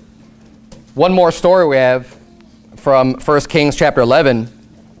 One more story we have from 1 Kings chapter 11.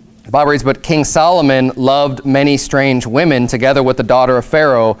 The Bible reads, but King Solomon loved many strange women together with the daughter of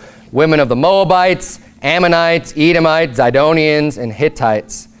Pharaoh, women of the Moabites, Ammonites, Edomites, Zidonians, and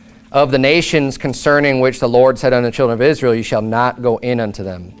Hittites, of the nations concerning which the Lord said unto the children of Israel, you shall not go in unto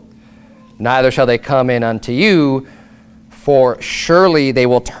them, neither shall they come in unto you, for surely they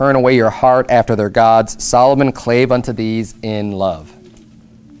will turn away your heart after their gods. Solomon clave unto these in love.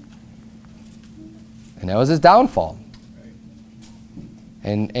 And that was his downfall.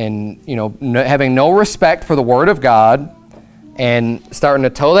 And you know, having no respect for the Word of God and starting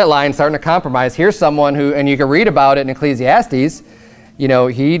to toe that line, starting to compromise. Here's someone who, and you can read about it in Ecclesiastes, you know,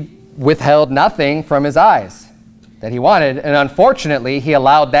 he withheld nothing from his eyes that he wanted. And unfortunately, he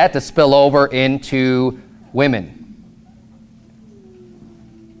allowed that to spill over into women,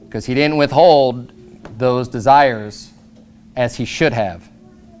 because he didn't withhold those desires as he should have.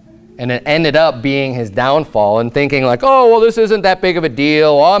 And it ended up being his downfall, and thinking like, oh, well, this isn't that big of a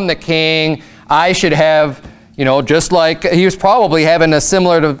deal. I'm the king. I should have, you know, just like he was probably having a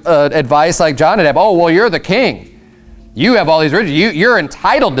similar advice like John had. Oh, well, you're the king. You have all these riches. You're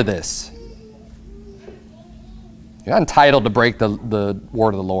entitled to this. You're not entitled to break the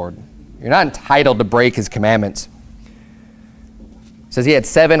word of the Lord. You're not entitled to break his commandments. It says he had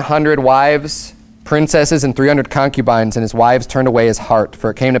 700 wives, princesses, and 300 concubines, and his wives turned away his heart.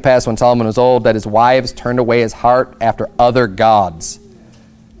 For it came to pass when Solomon was old that his wives turned away his heart after other gods.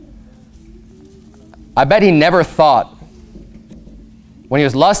 I bet he never thought, when he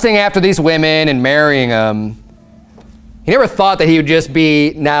was lusting after these women and marrying them, he never thought that he would just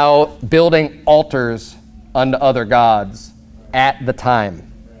be now building altars unto other gods at the time.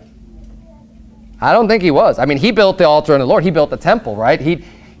 I don't think he was. I mean, he built the altar unto the Lord. He built the temple, right?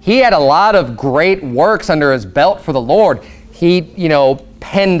 He had a lot of great works under his belt for the Lord. He, you know,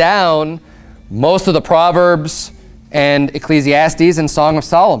 penned down most of the Proverbs and Ecclesiastes and Song of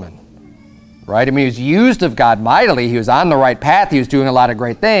Solomon, right? I mean, he was used of God mightily. He was on the right path. He was doing a lot of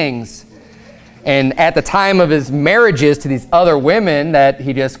great things. And at the time of his marriages to these other women that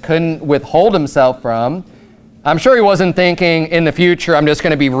he just couldn't withhold himself from, I'm sure he wasn't thinking in the future, I'm just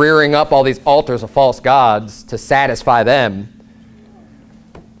going to be rearing up all these altars of false gods to satisfy them.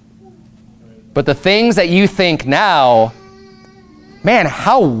 But the things that you think now, man,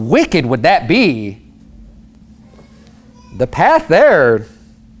 how wicked would that be? The path there,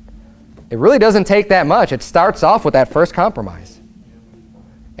 it really doesn't take that much. It starts off with that first compromise.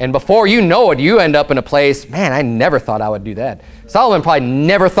 And before you know it, you end up in a place, man, I never thought I would do that. Solomon probably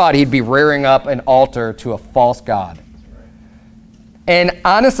never thought he'd be rearing up an altar to a false god. And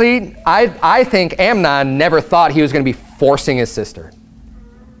honestly, I think Amnon never thought he was going to be forcing his sister.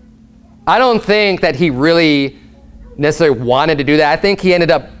 I don't think that he really necessarily wanted to do that. I think he ended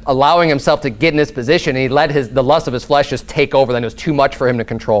up allowing himself to get in this position, and he let the lust of his flesh just take over. Then it was too much for him to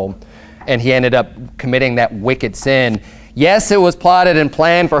control, and he ended up committing that wicked sin. Yes, it was plotted and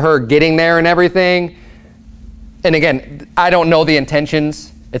planned for her getting there and everything. And again, I don't know the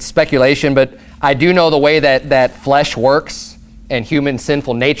intentions. It's speculation, but I do know the way that flesh works and human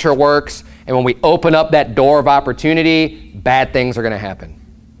sinful nature works. And when we open up that door of opportunity, bad things are going to happen.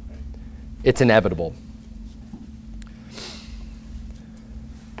 It's inevitable.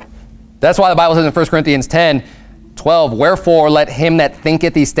 That's why the Bible says in 1 Corinthians 10:12, wherefore let him that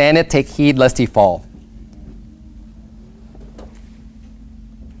thinketh he standeth take heed lest he fall.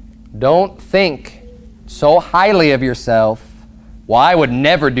 Don't think so highly of yourself. Well, I would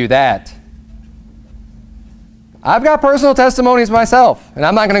never do that. I've got personal testimonies myself, and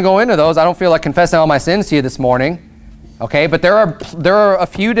I'm not going to go into those. I don't feel like confessing all my sins to you this morning. Okay, but there are a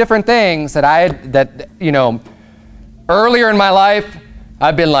few different things that you know, earlier in my life,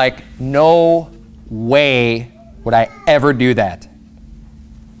 I've been like, no way would I ever do that.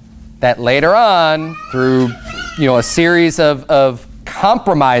 That later on, through, you know, a series of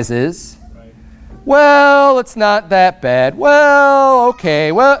compromises, well, it's not that bad. Well,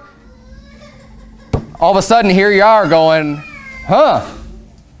 okay, well, all of a sudden here you are going, huh,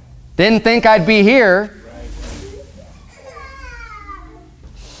 didn't think I'd be here.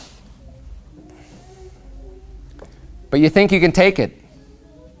 But you think you can take it.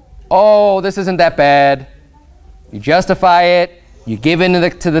 Oh, this isn't that bad. You justify it, you give in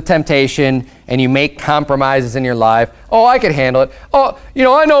to the temptation, and you make compromises in your life. Oh, I can handle it. Oh, you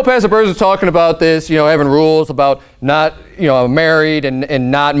know, I know Pastor Berzins talking about this, you know, having rules about not, you know, married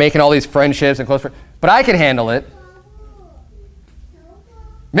and not making all these friendships and close friends, but I can handle it.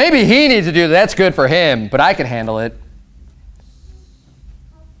 Maybe he needs to do that. That's good for him, but I can handle it.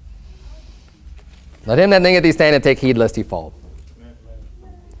 Let him that thinketh he stand and take heed lest he fall.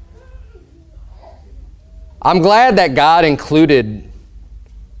 I'm glad that God included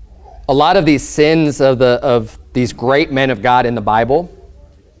a lot of these sins of these great men of God in the Bible.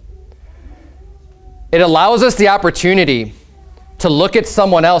 It allows us the opportunity to look at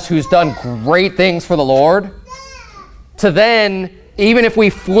someone else who's done great things for the Lord, to then, even if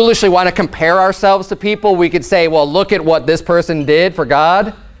we foolishly want to compare ourselves to people, we could say, well, look at what this person did for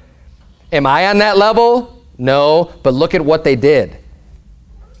God. Am I on that level? No, but look at what they did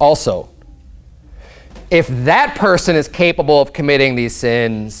also. If that person is capable of committing these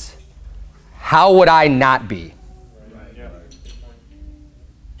sins, how would I not be?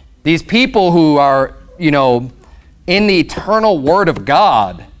 These people who are, you know, in the eternal Word of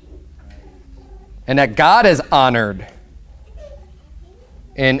God, and that God has honored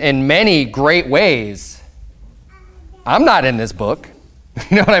in many great ways. I'm not in this book.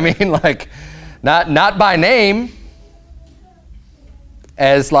 You know what I mean? Like, not by name,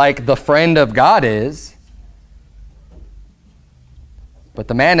 as like the friend of God is. But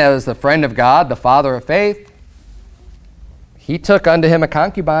the man that was the friend of God, the father of faith, he took unto him a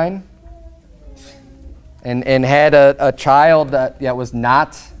concubine and had a child that was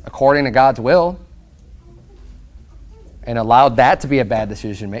not according to God's will, and allowed that to be a bad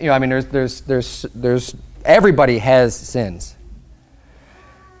decision. You know, I mean, there's everybody has sins.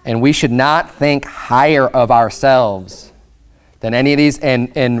 And we should not think higher of ourselves than any of these.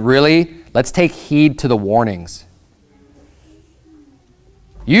 And really, let's take heed to the warnings.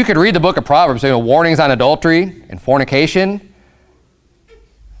 You could read the book of Proverbs, you know, warnings on adultery and fornication.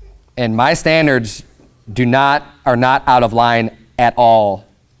 And my standards are not out of line at all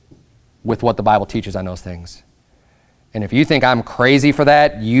with what the Bible teaches on those things. And if you think I'm crazy for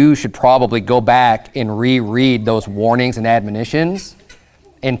that, you should probably go back and reread those warnings and admonitions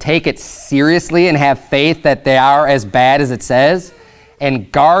and take it seriously and have faith that they are as bad as it says,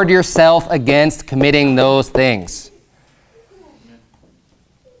 and guard yourself against committing those things.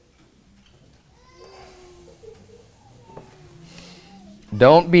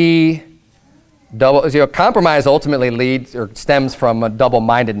 Don't be double. You know, compromise ultimately leads or stems from a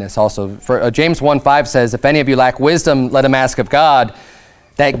double-mindedness also. For James 1:5 says, if any of you lack wisdom, let him ask of God,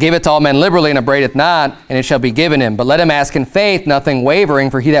 that giveth to all men liberally and upbraideth not, and it shall be given him. But let him ask in faith, nothing wavering,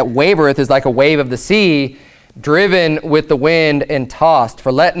 for he that wavereth is like a wave of the sea, driven with the wind and tossed.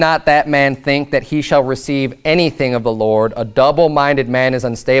 For let not that man think that he shall receive anything of the Lord. A double-minded man is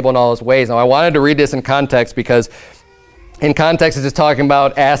unstable in all his ways. Now, I wanted to read this in context because in context it's just talking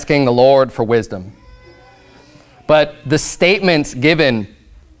about asking the Lord for wisdom. But the statements given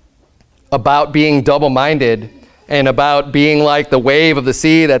about being double-minded and about being like the wave of the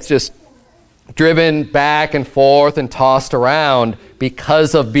sea that's just driven back and forth and tossed around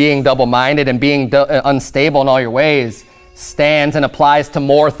because of being double-minded and being unstable in all your ways stands and applies to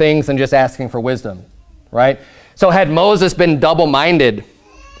more things than just asking for wisdom, right? So had Moses been double-minded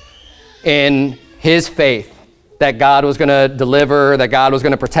in his faith that God was going to deliver, that God was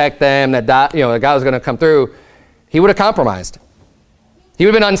going to protect them, that God was going to come through, he would have compromised. He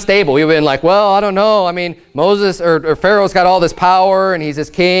would have been unstable. He would have been like, well, I don't know. I mean, Moses or Pharaoh's got all this power and he's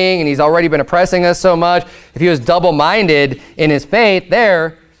his king and he's already been oppressing us so much. If he was double-minded in his faith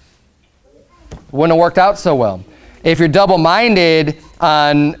there, it wouldn't have worked out so well. If you're double-minded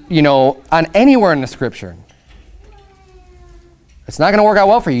on anywhere in the scripture, it's not going to work out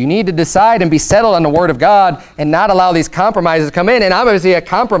well for you. You need to decide and be settled on the Word of God and not allow these compromises to come in. And obviously a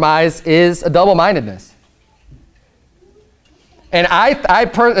compromise is a double-mindedness. And I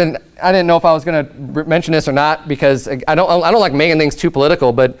didn't know if I was going to mention this or not because I don't like making things too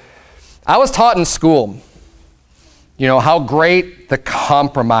political, but I was taught in school, you know, how great the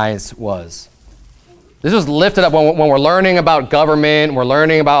compromise was. This was lifted up when we're learning about government, we're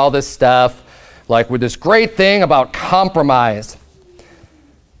learning about all this stuff, like with this great thing about compromise.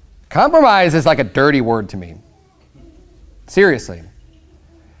 Compromise is like a dirty word to me. Seriously.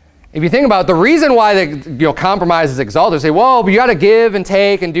 If you think about it, the reason why compromise is exalted, say, well, you got to give and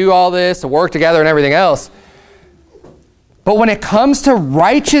take and do all this to work together and everything else. But when it comes to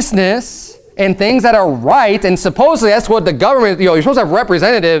righteousness and things that are right, and supposedly that's what the government, you're supposed to have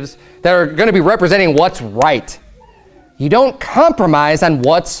representatives that are going to be representing what's right. You don't compromise on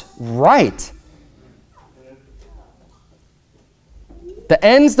what's right. The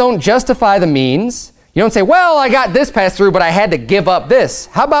ends don't justify the means. You don't say, well, I got this passed through, but I had to give up this.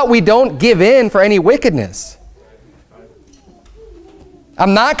 How about we don't give in for any wickedness?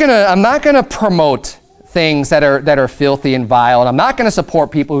 I'm not gonna promote things that are filthy and vile, and I'm not gonna support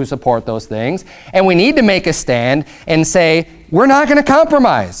people who support those things. And we need to make a stand and say, we're not gonna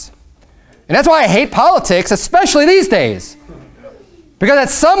compromise. And that's why I hate politics, especially these days. Because at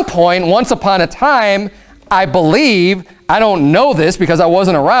some point, once upon a time, I believe, I don't know this because I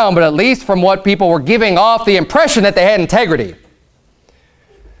wasn't around, but at least from what people were giving off the impression that they had integrity.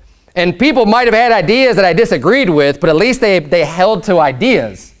 And people might have had ideas that I disagreed with, but at least they held to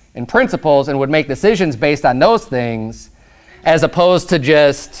ideas and principles and would make decisions based on those things, as opposed to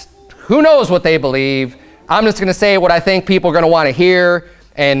just, who knows what they believe. I'm just going to say what I think people are going to want to hear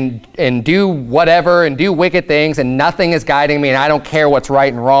and do whatever and do wicked things, and nothing is guiding me, and I don't care what's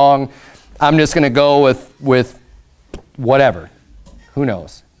right and wrong. I'm just going to go with whatever. Who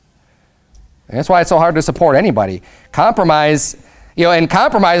knows? And that's why it's so hard to support anybody. Compromise, and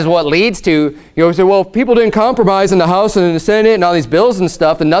compromise is what leads to, say, well, if people didn't compromise in the House and in the Senate and all these bills and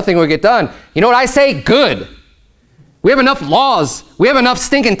stuff, then nothing would get done. You know what I say? Good. We have enough laws. We have enough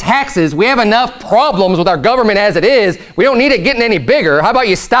stinking taxes. We have enough problems with our government as it is. We don't need it getting any bigger. How about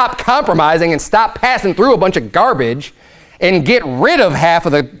you stop compromising and stop passing through a bunch of garbage and get rid of half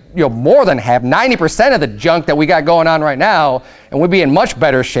of the, more than half, 90% of the junk that we got going on right now, and we'd be in much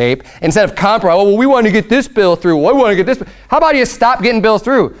better shape instead of compromise. Oh, well, we want to get this bill through. Well, we want to get this. How about you stop getting bills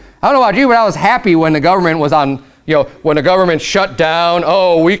through? I don't know about you, but I was happy when the government was on, when the government shut down.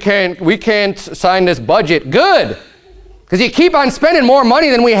 Oh, we can't sign this budget. Good, because you keep on spending more money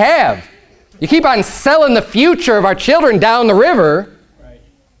than we have. You keep on selling the future of our children down the river,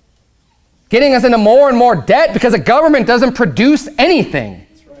 getting us into more and more debt because the government doesn't produce anything.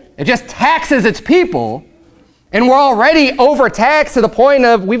 It just taxes its people, and we're already overtaxed to the point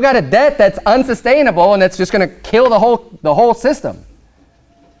of we've got a debt that's unsustainable and that's just going to kill the whole system.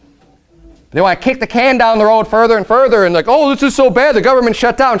 They want to kick the can down the road further and further and like, oh, this is so bad, the government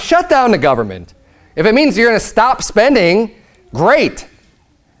shut down. Shut down the government. If it means you're going to stop spending, great.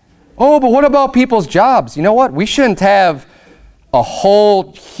 Oh, but what about people's jobs? You know what? We shouldn't have a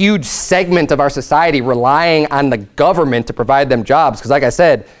whole huge segment of our society relying on the government to provide them jobs. Because like I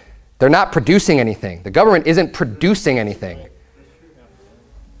said, they're not producing anything. The government isn't producing anything.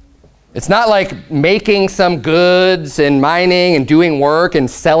 It's not like making some goods and mining and doing work and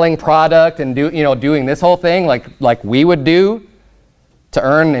selling product and doing this whole thing like we would do to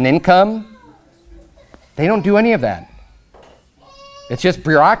earn an income. They don't do any of that. It's just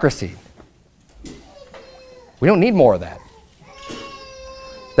bureaucracy. We don't need more of that.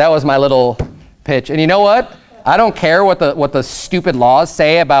 That was my little pitch. And you know what? I don't care what the stupid laws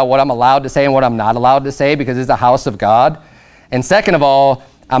say about what I'm allowed to say and what I'm not allowed to say, because it's the house of God. And second of all,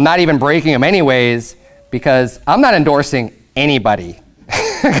 I'm not even breaking them anyways, because I'm not endorsing anybody.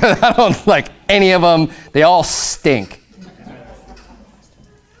 I don't like any of them. They all stink.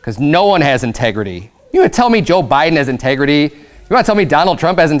 Because no one has integrity. You want to tell me Joe Biden has integrity? You want to tell me Donald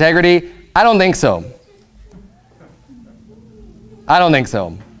Trump has integrity? I don't think so. I don't think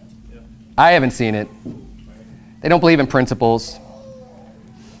so. I haven't seen it. They don't believe in principles.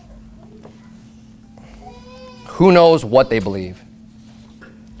 Who knows what they believe?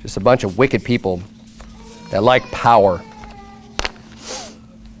 Just a bunch of wicked people that like power.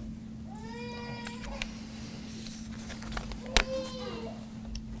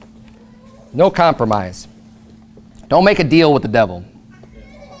 No compromise. Don't make a deal with the devil.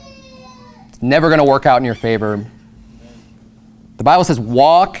 It's never going to work out in your favor. The Bible says,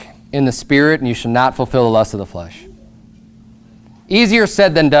 walk in the Spirit, and you shall not fulfill the lust of the flesh. Easier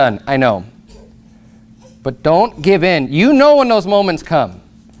said than done, I know. But don't give in. You know when those moments come.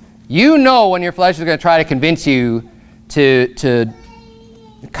 You know when your flesh is going to try to convince you to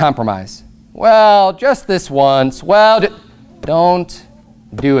compromise. Well, just this once. Well, Don't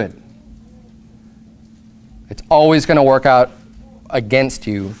do it. It's always going to work out against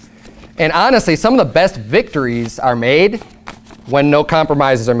you. And honestly, some of the best victories are made when no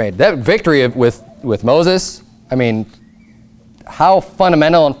compromises are made. That victory with Moses, I mean, how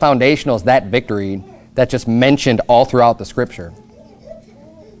fundamental and foundational is that victory that's just mentioned all throughout the Scripture?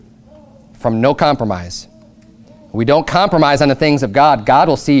 From no compromise. We don't compromise on the things of God. God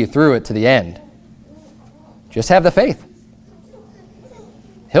will see you through it to the end. Just have the faith.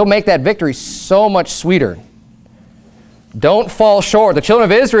 He'll make that victory so much sweeter. Don't fall short. The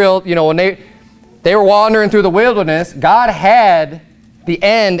children of Israel, you know, when they were wandering through the wilderness, God had the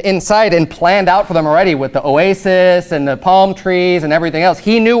end in sight and planned out for them already with the oasis and the palm trees and everything else.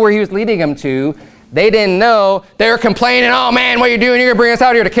 He knew where he was leading them to. They didn't know. They were complaining, oh man, what are you doing? You're going to bring us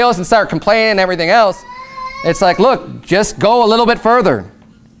out here to kill us, and start complaining and everything else. It's like, look, just go a little bit further.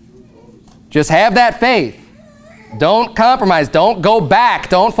 Just have that faith. Don't compromise. Don't go back.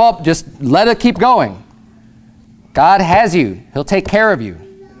 Don't fall. Just let it keep going. God has you. He'll take care of you.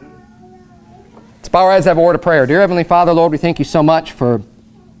 Let's bow our heads and have a word of prayer. Dear Heavenly Father, Lord, we thank you so much for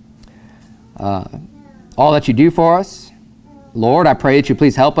all that you do for us. Lord, I pray that you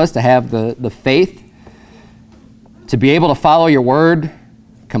please help us to have the faith to be able to follow your word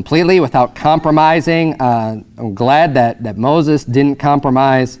completely without compromising. I'm glad that Moses didn't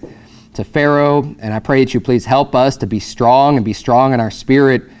compromise to Pharaoh, and I pray that you please help us to be strong and be strong in our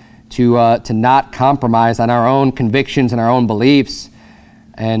spirit to not compromise on our own convictions and our own beliefs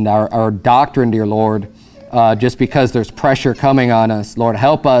and our doctrine, dear Lord, just because there's pressure coming on us. Lord,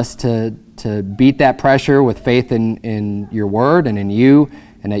 help us to beat that pressure with faith in your word and in you,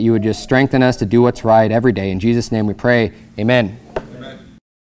 and that you would just strengthen us to do what's right every day. In Jesus' name we pray, amen.